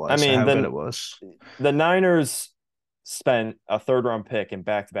bad it was. I mean, how then- good it was. The Niners spent a third-round pick in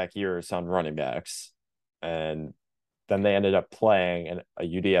back-to-back years on running backs, and then they ended up playing a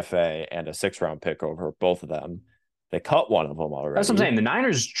UDFA and a sixth-round pick over both of them. They cut one of them already. That's what I'm saying. The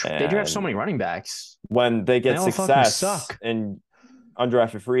Niners, they draft so And- many running backs. When they get They all fucking success suck. in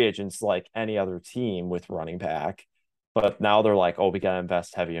undrafted free agents like any other team with running back, but now they're like, oh, we got to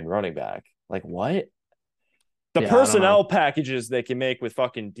invest heavy in running back. Like, what? The Yeah, I don't personnel packages they can make with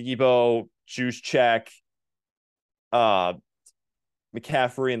fucking Debo, Juszczyk,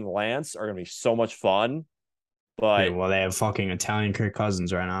 McCaffrey, and Lance are going to be so much fun. But Yeah, well, they have fucking Italian Kirk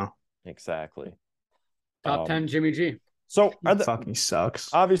Cousins right now. exactly. Top 10 Jimmy G. So are It fucking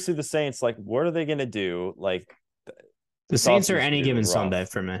sucks. obviously the Saints, like, what are they going to do? Like, The Saints are offseason any is given rough. Sunday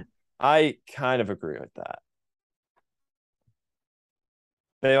for me. I kind of agree with that.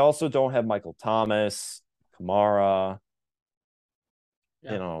 They also don't have Michael Thomas, Kamara.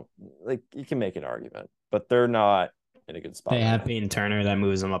 Yeah. You know, like you can make an argument, but they're not in a good spot. They right have now. Peyton Turner that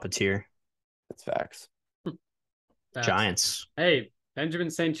moves them up a tier. It's facts. Facts. Giants. Hey, Benjamin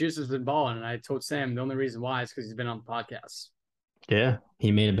St. Just has been balling, and I told Sam the only reason why is because he's been on the podcast. Yeah,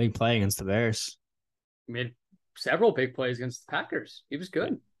 he made a big play against the Bears. He made several big plays against the Packers. He was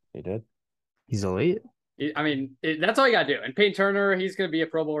good. He did. He's elite. That's all you got to do. And Peyton Turner, he's going to be a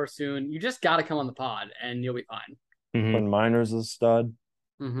Pro Bowler soon. You just got to come on the pod, and you'll be fine. Mhm. When Miners is a stud,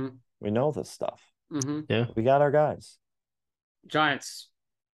 Mm-hmm. we know this stuff. Mm-hmm. We got our guys Giants.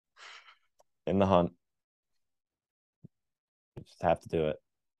 in the hunt. We just have to do it.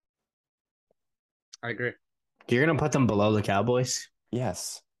 I agree. You're gonna put them below the Cowboys?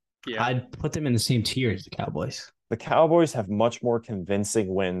 Yes. Yeah. I'd put them in the same tier as the Cowboys. The Cowboys have much more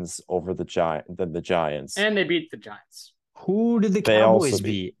convincing wins over the Giants. And they beat the Giants. Who did the They also Cowboys beat-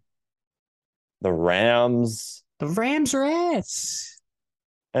 beat? The Rams. The Rams are ass.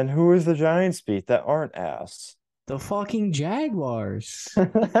 And who is the Giants beat that aren't ass? The fucking Jaguars.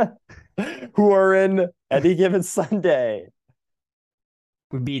 Who are in any given Sunday?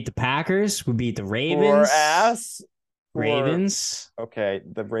 We beat the Packers. We beat the Who Ravens. are ass? Who are- Ravens. Okay,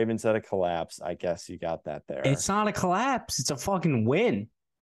 the Ravens had a collapse. I guess you got that there. It's not a collapse. It's a fucking win.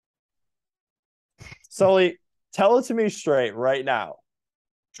 Sully, tell it to me straight right now.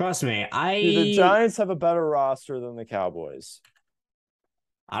 Trust me. Do the Giants have a better roster than the Cowboys?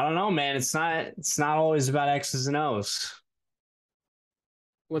 I don't know, man. It's not always about X's and O's.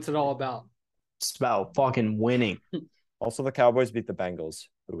 What's it all about? It's about fucking winning. Also, the Cowboys beat the Bengals,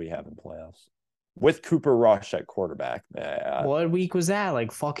 who we have in playoffs, with Cooper Rush at quarterback. What week was that?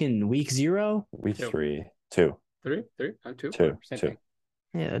 Like fucking week 0? Week Two. 3, 2. Three? Two? Two. Same Two. thing.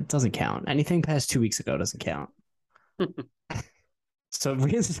 Yeah, it doesn't count. Anything past 2 weeks ago doesn't count. So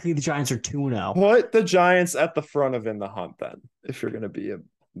realistically, the Giants are 2-0. Put the Giants at the front of in the hunt then, if you're gonna be a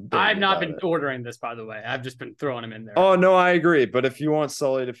big I've not about been it. ordering this, by the way. I've just been throwing them in there. Oh no, I agree. But if you want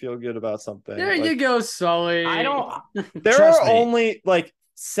Sully to feel good about something, there like, you go, Sully. I don't. there Trust are me. only like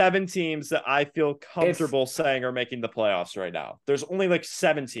 7 teams that I feel comfortable saying are making the playoffs right now. There's only like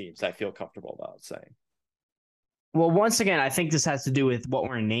 7 teams I feel comfortable about saying. Well, once again, I think this has to do with what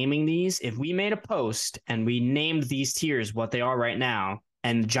we're naming these. If we made a post and we named these tiers what they are right now,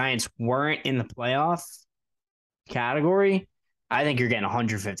 and the Giants weren't in the playoff category, I think you're getting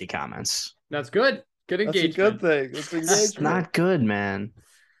 150 comments. That's good. Good That's a engagement. good thing. It's That's engagement. not good, man.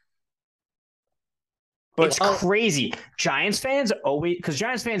 But It's crazy. Giants fans always, because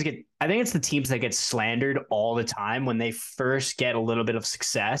Giants fans get, I think it's the teams that get slandered all the time when they first get a little bit of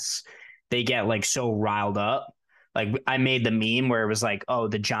success. They get like so riled up. Like I made the meme where it was like, oh,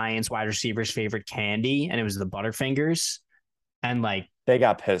 the Giants wide receivers' favorite candy, and it was the Butterfingers. And like, They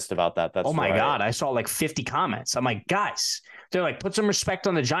got pissed about that. That's oh my right. God, I saw like 50 comments. I'm like, guys, they're like, put some respect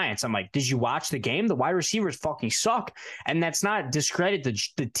on the Giants. I'm like, did you watch the game? The wide receivers fucking suck. And that's not discredit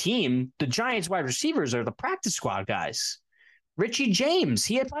the team. The Giants wide receivers are the practice squad guys. Richie James,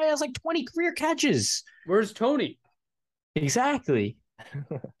 he probably has like 20 career catches. Where's Tony? Exactly.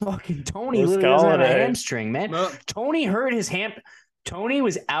 Fucking Tony Where's literally doesn't have a Galladay? hamstring, man. Well, Tony hurt his Tony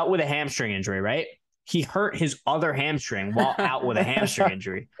was out with a hamstring injury, right? He hurt his other hamstring while out with a hamstring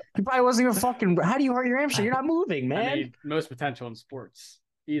injury. He probably wasn't even fucking. How do you hurt your hamstring? You're not moving, man. I mean, most potential in sports.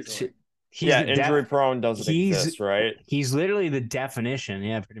 Easily. He's Yeah, the def- injury prone doesn't he's- exist, right? He's literally the definition.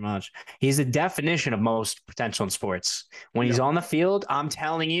 Yeah, pretty much. He's the definition of most potential in sports. When he's on the field, I'm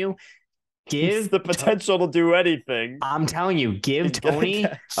telling you, He's Give the potential to do anything. I'm telling you, give He's gonna Tony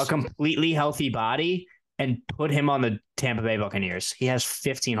catch. a completely healthy body and put him on the Tampa Bay Buccaneers. He has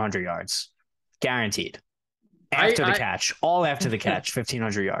 1,500 yards, guaranteed. After the catch, all after the catch,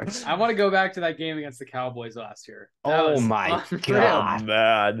 1,500 yards. I want to go back to that game against the Cowboys last year. That Oh was my unreal. God. Oh,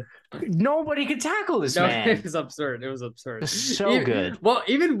 man. Nobody could tackle this No, man. it was absurd. It was absurd. So Even- good. Well,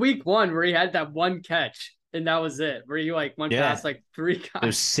 even week 1 where he had that one catch and that was it, where he like went Yeah. past like 3 It was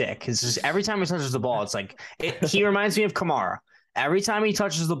guys. sick. It's just every time he touches the ball, it's like he reminds me of Kamara. Every time he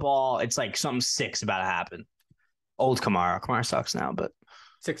touches the ball, it's like something sick's about to happen. Old Kamara. Kamara sucks now, but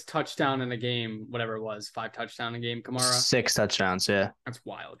 6 touchdown in a game, whatever it was, 5 touchdown in a game. Kamara, 6 touchdowns. Yeah, that's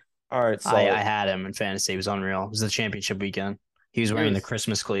wild. All right. So I had him in fantasy. It was unreal. It was the championship weekend. He was wearing the was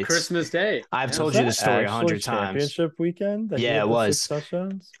Christmas cleats. Christmas Day. I've Yeah. told was you that the story actually 100 times. Championship weekend. that he Yeah, hit it the was. 6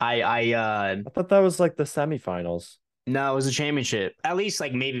 touchdowns. I I thought that was like the semifinals. No, it was a championship. At least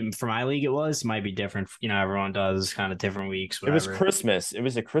like maybe for my league it was. It might be different. You know, everyone does kind of different weeks. It was Whatever. Christmas. It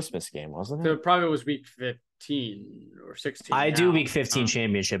was a Christmas game, wasn't So it? it probably was week 15 or 16. I do now. week 15 Um,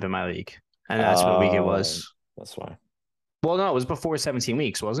 championship in my league. And that's what week it Oh. was. That's why. Well, no, it was before 17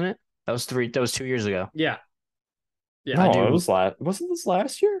 weeks, wasn't it? That was 2 years ago. Yeah. Yeah. No, I do. it was Wasn't this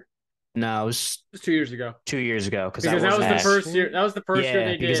last year? No, it was It was 2 years ago. 2 years ago because Because that was the last- first year. That was the first year Yeah,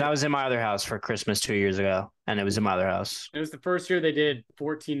 they because did. I was in my other house for Christmas 2 years ago, and it was in my other house. It was the first year they did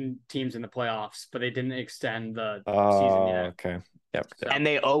 14 teams in the playoffs, but they didn't extend the season Oh, yet. okay. Yep. So- And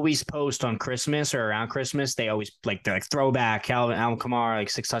they always post on Christmas or around Christmas. They always they're like throwback Alvin Kamara, like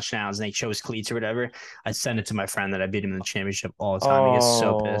 6 touchdowns, and they show his cleats or whatever. I send it to my friend that I beat him in the championship all the time. He gets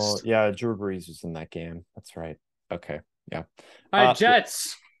so pissed. Yeah, Drew Brees was in that game. That's right. Okay. Yeah. All right,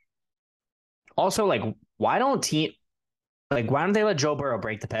 Jets. Also, like, why don't they let Joe Burrow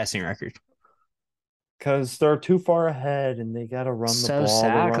break the passing record? Because they're too far ahead and they got to run the So ball. to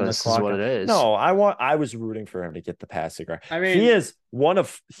run the sackless is clock what out. it is. No, I was rooting for him to get the passing record. I mean,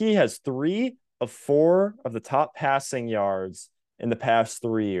 He has 3 of 4 of the top passing yards in the past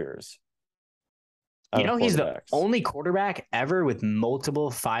 3 years. You know, he's the quarterbacks. only quarterback ever with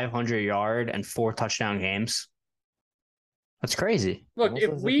multiple 500-yard and 4 touchdown games. That's crazy. look, Almost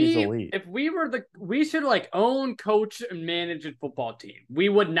if as if he's elite. we should like own, coach, and manage a football team. We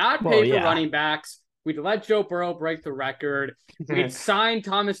would not Well, pay for yeah. running backs. We'd let Joe Burrow break the record. We'd sign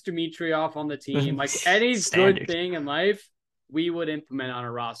Thomas Dimitrioff on the team. Like any Standard. good thing in life, we would implement on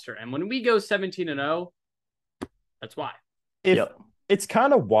a roster. And when we go 17-0, that's why. Yep. It's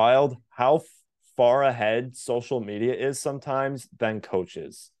kind of wild how far ahead social media is sometimes than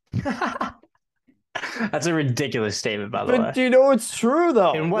coaches. That's a ridiculous statement, by the way. But do you know it's true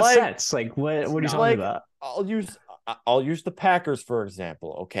though? In what Like, sense? Like, what are you talking like, about? I'll use the Packers for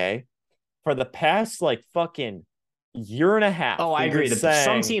example, okay? For the past like fucking year and a half. Oh, I we've agree. been Some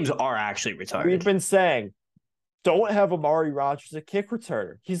saying- teams are actually retarded. We've been saying, don't have Amari Rodgers a kick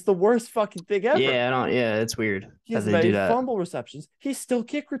returner. He's the worst fucking thing ever. Yeah, it's weird He that has they do many that. fumble receptions. He's still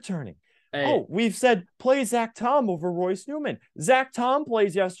kick returning. Hey, Oh, we've said play Zach Tom over Royce Newman. Zach Tom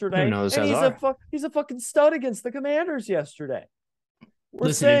plays yesterday, Who knows, and Cesar? he's a fucking stud against the Commanders yesterday. We're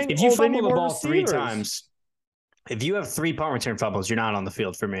Listen, saying, if you they fumble need the more ball 3 receivers. times, if you have 3 punt return fumbles, you're not on the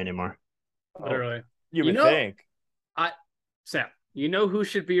field for me anymore. literally. You You would know- think. Sam, you know who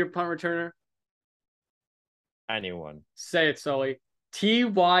should be your punt returner? Anyone. Say it, Sully.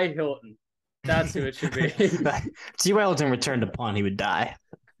 T.Y. Hilton. That's who it should be. T.Y. Hilton returned a punt, he would die.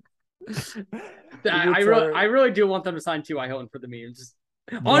 I really do want them to sign T.Y. Hilton for the meme. Just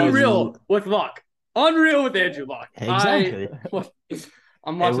unreal with luck. Unreal with Andrew Luck. Exactly.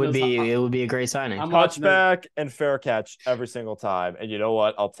 I'm It watching would those- be a great signing. I'm watching those- Touchback and fair catch every single time. And you know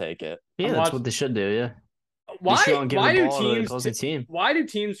what? I'll take it. Yeah, I'm that's watching- what they should do. Yeah. Why? You shouldn't give Why the do ball to the teams? opposing team? Why do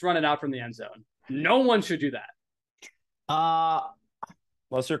teams run it out from the end zone? No one should do that.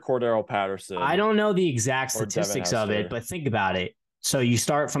 Unless you're Cordero Patterson. I don't know the exact Or Devin statistics of Hester. it, but think about it. So you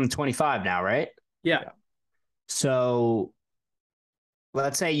start from 25 now, right? Yeah. So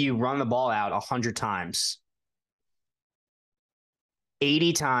let's say you run the ball out 100 times.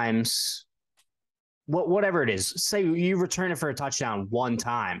 80 times, whatever it is. Say you return it for a touchdown 1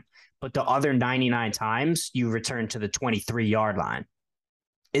 time, but the other 99 times you return to the 23-yard line.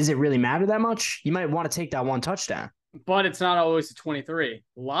 Does it really matter that much? You might want to take that 1 touchdown. But it's not always the 23.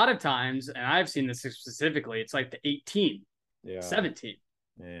 A lot of times, and I've seen this specifically, it's like the 18, Yeah. 17.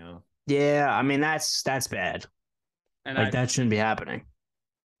 Yeah. Yeah, I mean that's bad. And Like I that shouldn't be happening.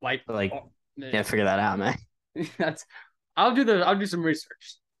 like Yeah, figure that out, man. that's I'll do some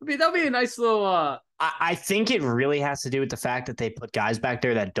research. That'll be a nice little I think it really has to do with the fact that they put guys back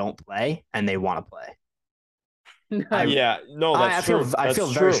there that don't play and they want to play. Yeah, no, I that's feel true. I That's feel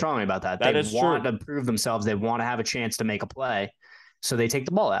true. very strongly about that. That They is want true. to prove themselves. They want to have a chance to make a play, so they take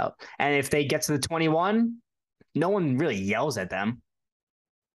the ball out. And if they get to the 21, no one really yells at them.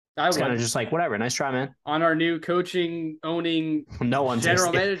 I It's kind of would. just like whatever. Nice try, man. On our new coaching owning No one's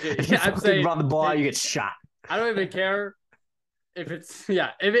general gonna manager. If Yeah, you I'm fucking saying run the ball out, you get shot. I don't even care if it's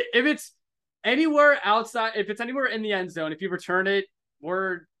if it's anywhere outside, if it's anywhere in the end zone, if you return it,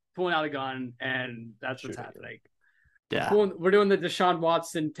 we're pulling out a gun, and that's what's happening. Yeah, We're doing the Deshaun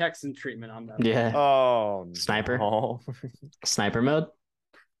Watson Texan treatment on that. yeah. Oh, Sniper. no. Sniper mode.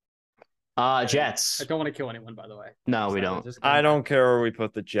 Jets. I don't want to kill anyone, by the way. No, we don't. I don't care where we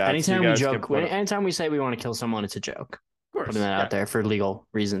put the Jets. Anytime You we guys can joke, put it- anytime we say we want to kill someone, it's a joke. Of course, Putting that out there for legal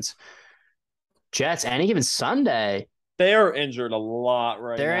reasons. Jets, any given Sunday, They are injured a lot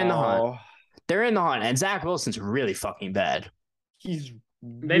right They're now. in the hunt. they're in the hunt, and Zach Wilson's really fucking bad. He's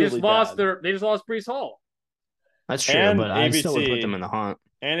They just lost Brees Hall. That's true, And but I still would ABC. put them in the hunt.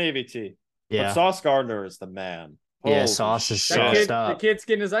 and AVT. Yeah, But Sauce Gardner is the man. Yeah, Holy Sauce is shit. That Sauce. kid, the kid's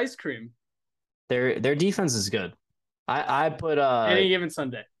getting his ice cream their defense is good. I put any given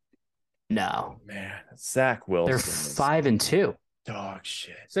Sunday. no, Man, Zach Wilson. they're is 5-2. dog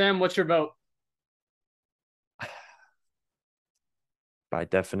shit. Sam, what's your vote? By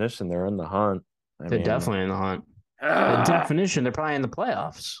definition, they're in the hunt. They're definitely in the hunt. By Ah, definition, they're probably in the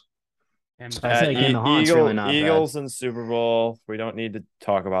playoffs. damn. So I feel like in the hunt's really not bad. Eagles and Super Bowl. We don't need to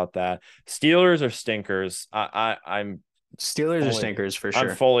talk about that. Steelers are stinkers. I'm Steelers are Fully- stinkers for sure.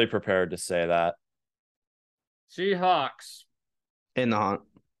 I'm fully prepared to say that. Seahawks. In the hunt.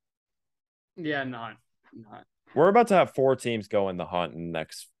 Yeah, not. We're about to have 4 teams go in the hunt in the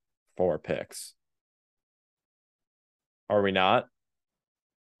next 4 picks. Are we not?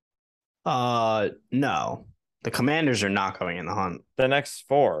 No. The Commanders are not going in the hunt. The next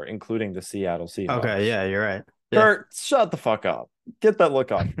 4, including the Seattle Seahawks. Okay, yeah, you're right. Yeah. Kurt, shut the fuck up. Get that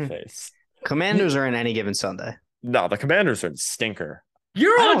look off your face. Commanders are in any given Sunday. No, the Commanders are stinker.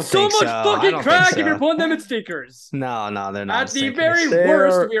 You're I on don't so think much so. I fucking don't crack think if you're so. pulling them in stinkers. No, they're not. At the stinkers. very They're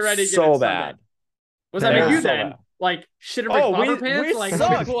worst, we already so given bad. Sunday. What's that They're make you so then? bad. Like shit in Oh, my we- bomber pants? we Like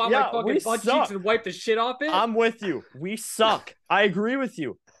suck. pull out Yeah, my fucking we butt suck. cheeks and wipe the shit off it? I'm with you. We suck. I agree with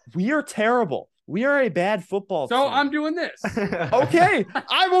you. We are terrible. We are a bad football So team. I'm doing this. Okay,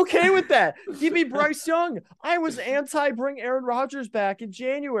 I'm okay with that. Give me Bryce Young. I was anti bring Aaron Rodgers back in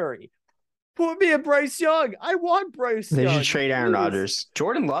January. Put me a Bryce Young. I want Bryce They Young. should trade Aaron please. Rodgers.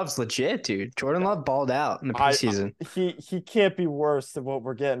 Jordan Love's legit, dude. Jordan Love balled out in the preseason. He can't be worse than what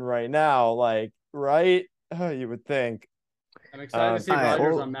we're getting right now. Like, right? Oh, you would think. I'm excited to see all right,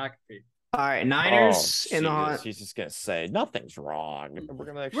 Rodgers well- on McAfee. All right, Niners in the Jesus, hunt. He's just gonna say nothing's wrong. We're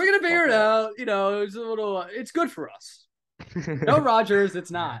gonna We're gonna figure it out. You know, it's a little. It's good for us. No Rodgers, it's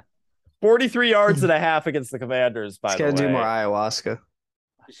not. 43 yards and a half against the Commanders. By He's the way, got to do more ayahuasca.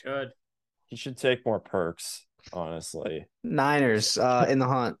 I should. he should take more perks. Honestly, Niners in the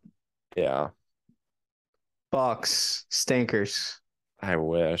hunt. yeah, Bucks stinkers. I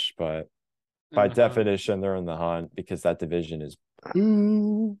wish, but by Uh-huh. definition, they're in the hunt because that division is.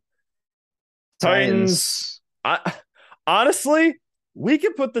 Titans. Honestly, we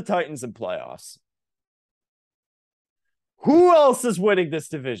could put the Titans in playoffs. Who else is winning this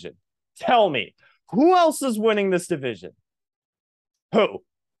division? Tell me. Who else is winning this division? Who?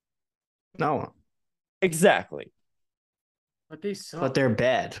 No one. Exactly. But they suck. But they're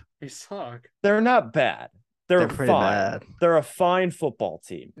bad. They suck. They're not bad. They're They're pretty fine. bad. They're a fine football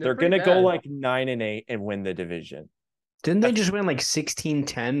team. They're They're pretty gonna go bad. like 9-8 and win the division. Didn't they just win like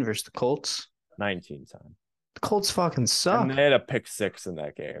 16-10 versus the Colts? 19 times. The Colts fucking suck. And they had a pick 6 in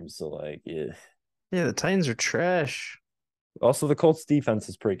that game. So like, yeah. Yeah, the Titans are trash. Also, the Colts defense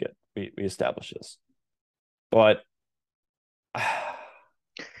is pretty good. We established this. But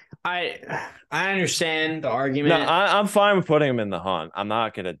I understand the no, argument. I'm fine with putting them in the hunt. I'm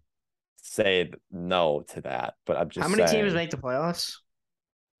not gonna say no to that, but I'm just How many saying teams make the playoffs?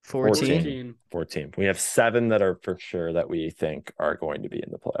 14. 14. 14. We have 7 that are for sure that we think are going to be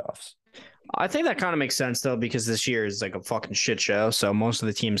in the playoffs. I think that kind of makes sense though, because this year is like a fucking shit show. So most of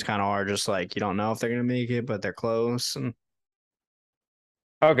the teams kind of are just like, you don't know if they're gonna make it, but they're close, and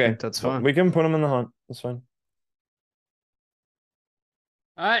Okay, think that's fine. We can put them in the hunt. That's fine.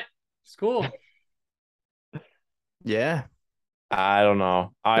 All right. It's cool. yeah, I don't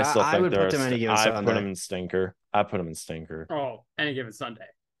know. I still I think would they're. put them any given I put Sunday. them in stinker. I put them in stinker. Oh, any given Sunday.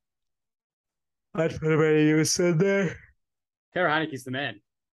 I'd put them any given Sunday. Taylor Heineke's the man.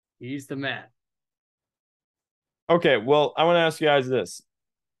 He's the man. Okay, well, I want to ask you guys this.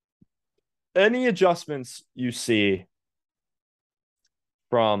 Any adjustments you see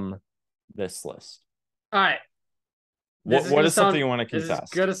from this list? All right. What is something you want to This is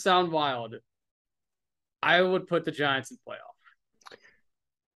contest? gonna sound wild. I would put the Giants in playoff.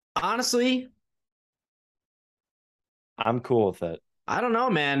 Honestly, I'm cool with it, I don't know,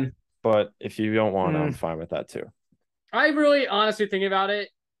 man. but if you don't want, I'm Mm. fine with that too. I really honestly thinking about it,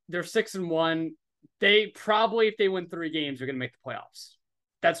 they're 6-1. They probably, if they win 3 games, are gonna make the playoffs.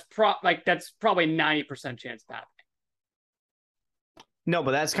 That's probably 90% chance of happening. No,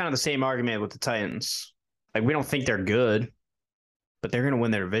 but that's kind of the same argument with the Titans. Like, we don't think they're good, but they're going to win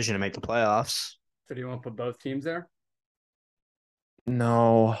their division and make the playoffs. So do you want to put both teams there?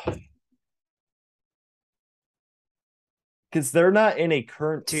 No, because they're not in a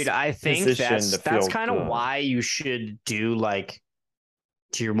current Dude, I think position that's to feel kind of good. why you should do like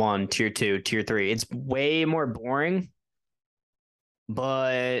tier 1, tier 2, tier 3. It's way more boring,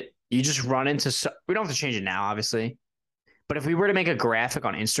 but you just run into we don't have to change it now, obviously. But if we were to make a graphic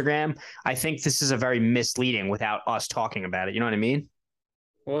on Instagram, I think this is a very misleading without us talking about it. You know what I mean?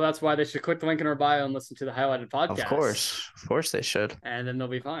 Well, that's why they should click the link in our bio and listen to the highlighted podcast. Of course they should. And then they'll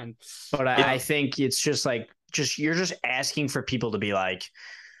be fine. But I think it's just like you're just asking for people to be like,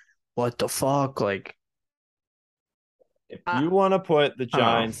 what the fuck? Like, If you want to put the I don't know.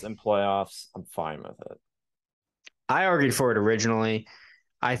 Giants in playoffs, I'm fine with it. I argued for it originally.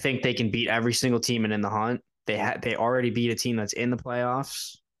 I think they can beat every single team and in the hunt. They already beat a team that's in the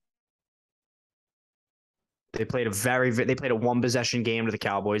playoffs. They played a 1 possession game to the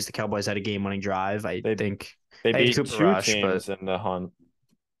Cowboys. The Cowboys had a game winning drive. I think. They Hey, beat Cooper 2 Rush, teams in the hunt.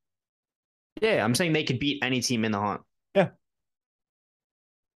 Yeah, I'm saying they could beat any team in the hunt.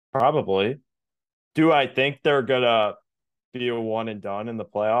 Probably. Do I think they're gonna be a one and done in the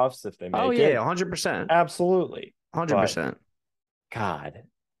playoffs if they make Oh it? yeah, 100%. Absolutely. 100%. God,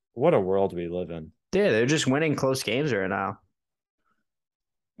 what a world we live in. Yeah, they're just winning close games right now.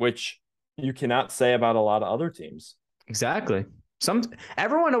 Which you cannot say about a lot of other teams. Exactly.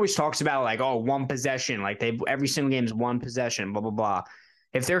 Everyone always talks about like, oh, 1 possession, like every single game's 1 possession, blah blah blah.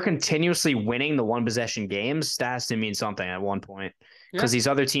 If they're continuously winning the 1 possession games, that has to mean something at one point because these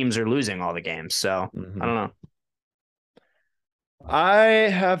other teams are losing all the games. So I don't know. I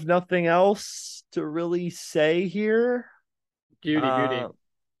have nothing else to really say here. Beauty.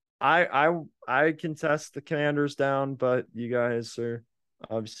 I contest the Commanders down, but you guys are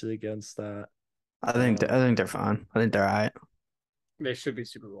obviously against that. I think they're fine. I think they're all right. They should be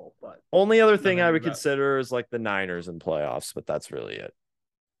Super Bowl, but Only other thing Nothing I would about- consider is like the Niners in playoffs, but that's really it.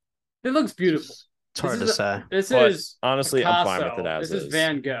 it looks beautiful. It's hard This to is say. This But is honestly, I'm fine with Picasso. it as This is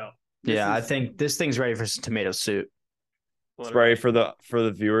Van Gogh. This Yeah, I is think this thing's ready for some tomato soup. It's ready for the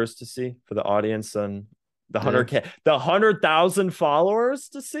viewers to see, for the audience and the 100K, the 100,000 followers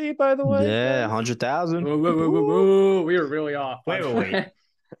to see, by the way. Yeah, guys. 100,000. Whoa. We were really off. Wait.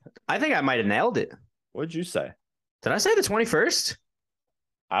 I think I might have nailed it. What'd you say? Did I say the 21st?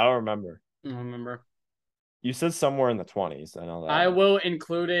 I don't remember. I don't remember. You said somewhere in the 20s. I know that. I will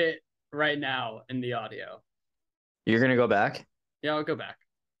include it right now in the audio. You're gonna go back? Yeah, I'll go back.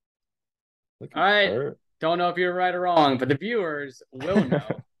 Look at All right. her. Don't know if you're right or wrong, but the viewers will know.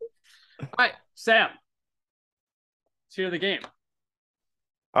 All right, Sam. Let's hear the game.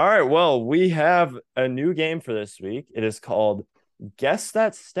 All right. Well, we have a new game for this week. It is called Guess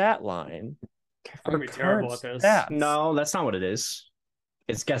That Stat Line. I'm gonna be terrible at this. Stats. No, that's not what it is.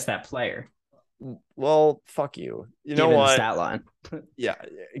 It's guess that player. Well, fuck you. You know Given the what? stat line. Yeah.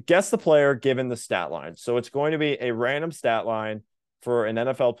 Guess the player given the stat line. So it's going to be a random stat line for an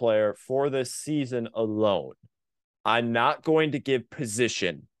NFL player for this season alone. I'm not going to give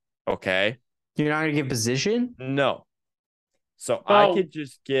position. Okay. You're not gonna give position? No. So I Oh, could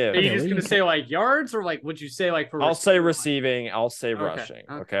just give. Are you Okay, just well, gonna you say like yards or like would you say like for I'll say receiving? receiving. I'll say Okay, rushing.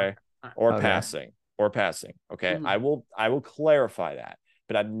 okay, Okay. okay. Or Okay. passing. Or passing. Okay. Mhm. I will clarify that,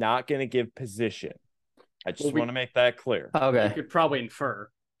 but I'm not going to give position. I just Well, we- want to make that clear. You Okay. could probably infer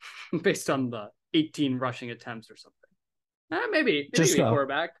based on the 18 rushing attempts or something. Maybe Just a go.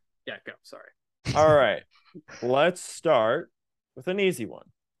 quarterback. Yeah, go. Sorry. All right. Let's start with an easy one.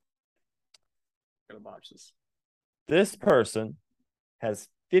 Gonna botch this. This person has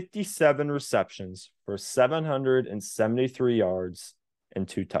 57 receptions for 773 yards and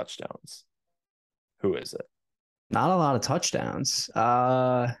 2 touchdowns. Who is it? Not a lot of touchdowns.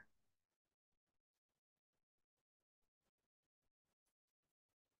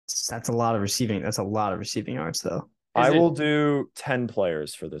 That's a lot of receiving. That's a lot of receiving yards, though. I it- will do 10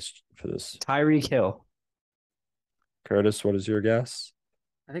 players for this. Tyreek Hill. Curtis, what is your guess?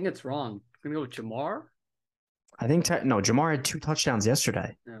 I think it's wrong. I'm gonna go with Jamar. I think no. Jamar had 2 touchdowns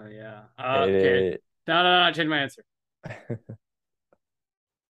yesterday. Oh yeah. Okay. No. I changed my answer.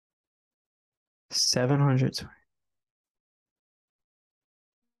 700.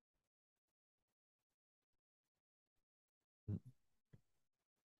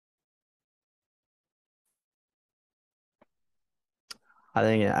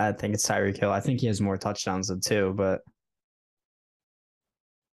 I think it's Tyreek Hill. I think he has more touchdowns than 2, but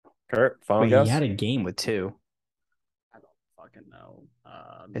Kurt, final wait, guess. he had a game with 2. I don't fucking know.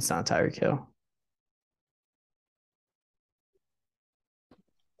 It's not Tyreek Hill.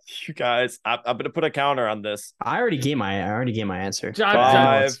 You guys, I'm gonna put a counter on this. I already gave my answer.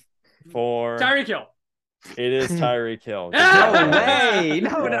 Five, 4. Tyreek Hill. It is Tyreek Hill. Yeah.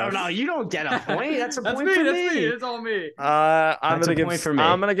 No way. No, Yes. You don't get a point. That's a That's point me. for That's me. me. It's all me. I'm That's a gonna point give for me.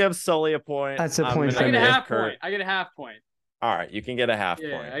 I'm gonna give Sully a point. That's a I'm point gonna for I get me. a give half Kurt- point. I get a half point. All right, you can get a half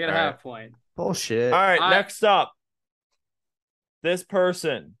Yeah, point. I get a All right. half point. Bullshit. All right, I- next up. This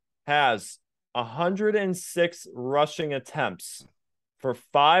person has 106 rushing attempts for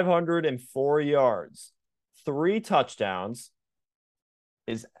 504 yards, 3 touchdowns,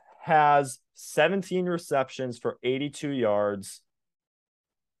 has 17 receptions for 82 yards,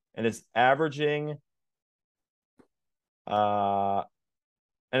 and is averaging and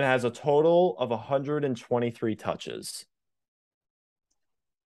has a total of 123 touches.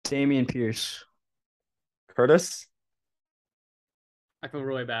 Damian Pierce. Curtis? I feel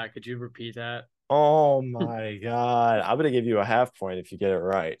really bad. Could you repeat that? Oh my God. I'm going to give you a half point if you get it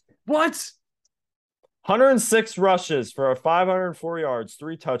right. What? 106 rushes for 504 yards,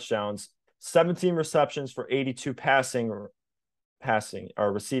 3 touchdowns, 17 receptions for 82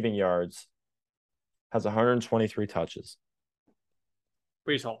 receiving yards, has 123 touches.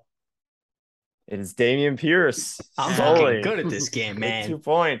 Brees Hall. It is Damian Pierce. I'm Sully. fucking good at this game, With man. 2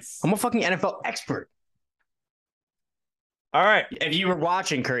 points. I'm a fucking NFL expert. All right. If you were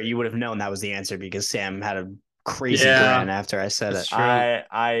watching, Kurt, you would have known that was the answer because Sam had a crazy Yeah. grin after I said That's it. true.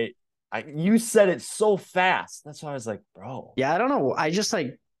 I you said it so fast. That's why I was like, bro. Yeah, I don't know. I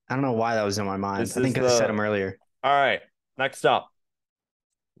don't know why that was in my mind. This I think is I said the- him earlier. All right. Next up,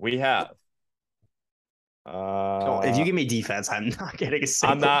 we have If you give me defense, I'm not getting a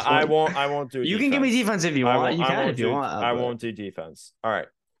single I'm not I point. won't do You can give me defense if you I want. won't- You I can won't if you do- want. I but- won't do defense. All right.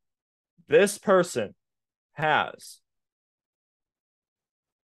 This person has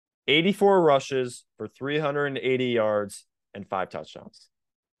 84 rushes for 380 yards and 5 touchdowns.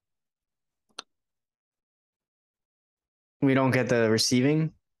 We don't get the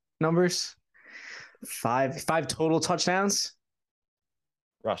receiving numbers. Five total touchdowns.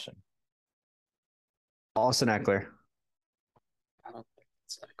 Rushing. Austin Eckler. I don't think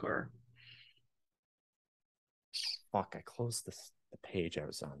it's Eckler. Fuck, I closed the page I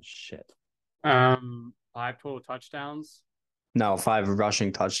was on. Shit. 5 total touchdowns. No, 5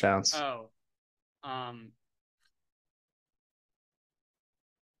 rushing touchdowns. Oh.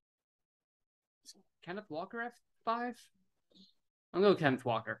 Kenneth Walker at 5? I'm going to go Kenneth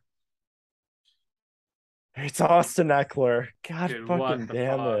Walker. It's Austin Eckler. God Dude, what fucking the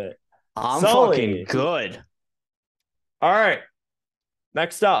damn fuck? it. I'm Sully. fucking good. All right.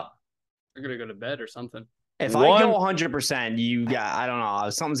 Next up. You're going to go to bed or something. If One- I go 100%, I don't know.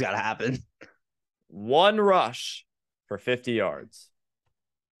 Something's got to happen. 1 rush for 50 yards.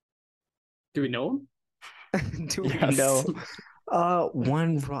 Do we know him? Do we Yes. know?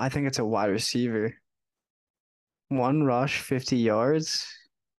 I think it's a wide receiver. 1 rush, 50 yards.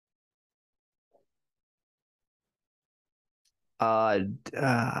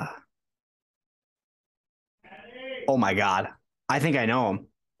 Oh my God. I think I know him.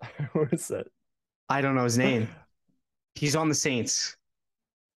 Who is it? I don't know his name. He's on the Saints.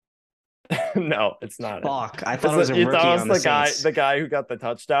 No, it's not. him. Fuck. I thought it was a You rookie thought it on was the the Saints. guy who got the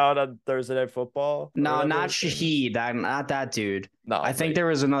touchdown on Thursday Night Football? or No, whatever not his name is? Shahid. Not that dude. No, I think wait. there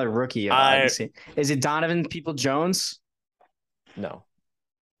was another rookie. Is it Donovan People-Jones? No.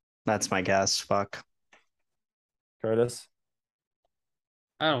 That's my guess. Fuck. Curtis.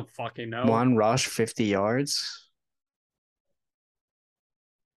 I don't fucking know. 1 rush, 50 yards.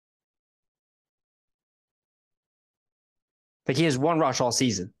 Like he has 1 rush all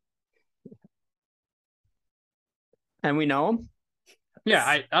season. And we know him. Yeah,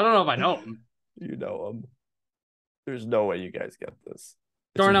 I don't know if I know him. You know him. There's no way you guys get this.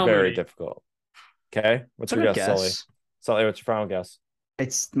 It's Darnell very Mooney. difficult. Okay. What's your Good guess, Sully? Sully, what's your final guess?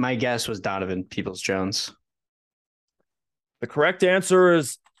 It's my guess was Donovan Peoples-Jones. The correct answer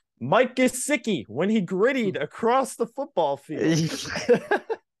is Mike Gesicki when he grittied across the football field.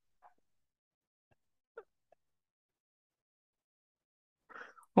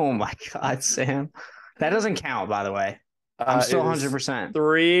 Oh my God, Sam. That doesn't count, by the way. I'm still It was 100%.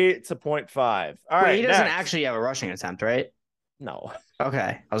 3 to 0.5. All Wait, right. he doesn't next. actually have a rushing attempt, right? No.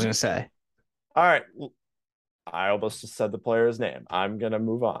 Okay. I was going to say. All right. I almost just said the player's name. I'm gonna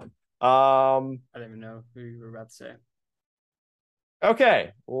move on. I don't even know who you were about to say.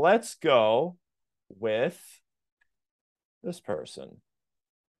 Okay, let's go with this person.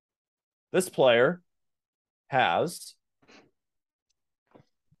 This player has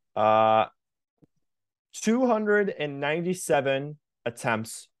 297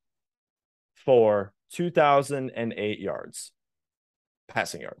 attempts for 2,008 yards,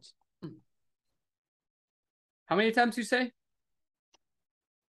 passing yards. How many attempts you say?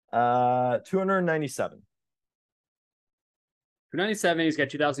 297. 297. He's got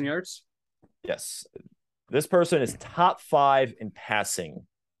 2,000 yards. Yes. This person is top 5 in passing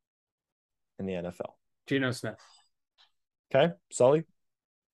in the NFL. Geno Smith. Okay, Sully.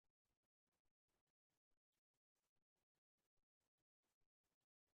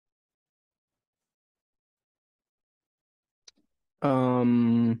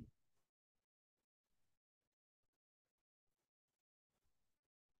 Um,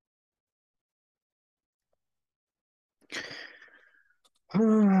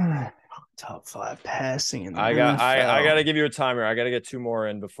 top 5 passing in the I NFL. gotta give you a timer. I gotta get 2 more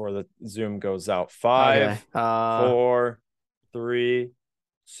in before the Zoom goes out. 5, Okay. 4, 3,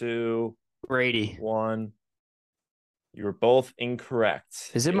 2, Brady. 1. You were both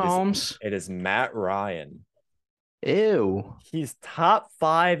incorrect. Is it Mahomes? It is Matt Ryan. Ew. He's top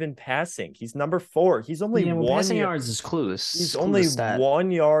 5 in passing. He's number 4. He's only Yeah, well, one passing y- yards is clueless. He's It's only clueless stat.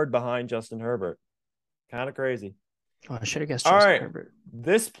 1 yard behind Justin Herbert. Kind of crazy. Oh, I should have guessed All Justin right. Herbert.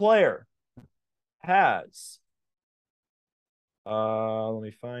 This player has let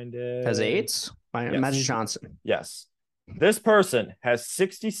me find it. Has 8s? Yes. Magic Johnson. Yes. This person has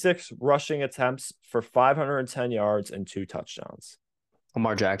 66 rushing attempts for 510 yards and 2 touchdowns.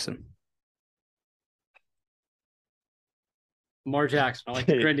 Lamar Jackson. Lamar Jackson. I like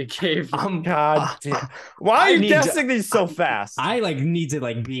the grin he gave. God damn. Why are I you need guessing these so fast? I need to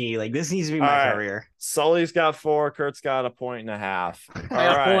be this needs to be All my right. career. Sully's got 4. Kurt's got 1.5 points. I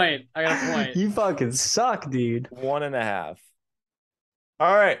got a point. I got a point. You fucking suck, dude. 1.5.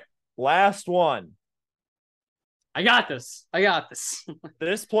 All right. Last one. I got this.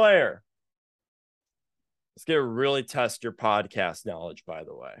 This player. Let's get really test your podcast knowledge, by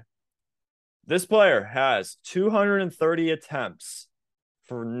the way. This player has 230 attempts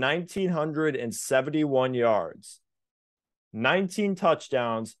for 1,971 yards, 19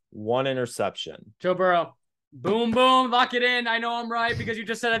 touchdowns, 1 interception. Joe Burrow. Boom, boom. Lock it in. I know I'm right because you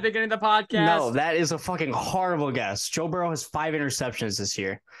just said at the beginning of the podcast. No, that is a fucking horrible guess. Joe Burrow has 5 interceptions this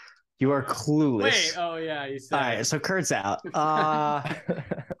year. You are clueless. Wait. Oh, yeah. You said. All right, so Kurt's out. You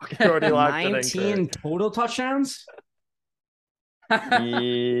already locked it in, 19 Kurt. total touchdowns?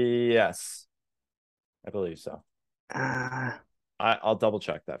 Yes. I believe so. I'll double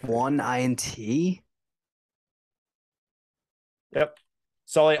check that. For you. 1 INT? Yep.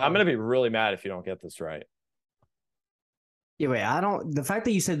 Sully, I'm going to be really mad if you don't get this right. Yeah, wait, the fact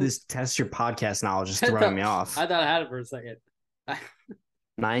that you said this test your podcast knowledge is throwing me off. I thought I had it for a second.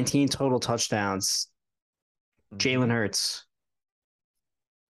 19 total touchdowns. Jalen Hurts.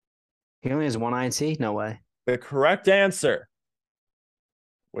 He only has 1 INT? No way. The correct answer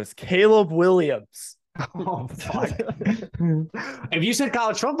was Caleb Williams. Oh, fuck. If you said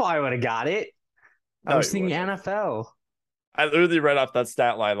college football, I would have got it. I No, was you thinking wouldn't. NFL. I literally read off that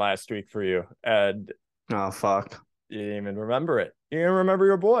stat line last week for you, and Oh, fuck. you didn't even remember it. You didn't remember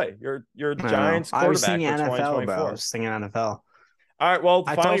your boy, your Giants I was quarterback thinking for NFL, 2024. bro. I was thinking NFL. All right, well,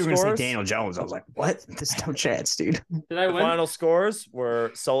 the I final thought you were going to scores. say Daniel Jones. I was like, what? There's no chance, dude. Did I The win? final scores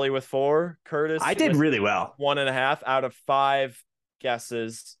were Sully with 4, Curtis. I did with really well. 1.5 out of 5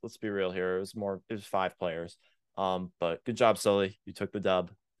 guesses. Let's be real here. It was 5 players. But good job, Sully. You took the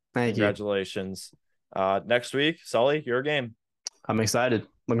dub. Thank you. Congratulations. Next week, Sully, your game. I'm excited.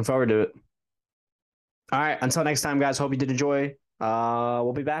 Looking forward to it. All right. Until next time, guys. Hope you did enjoy.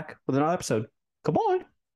 We'll be back with another episode. Goodbye.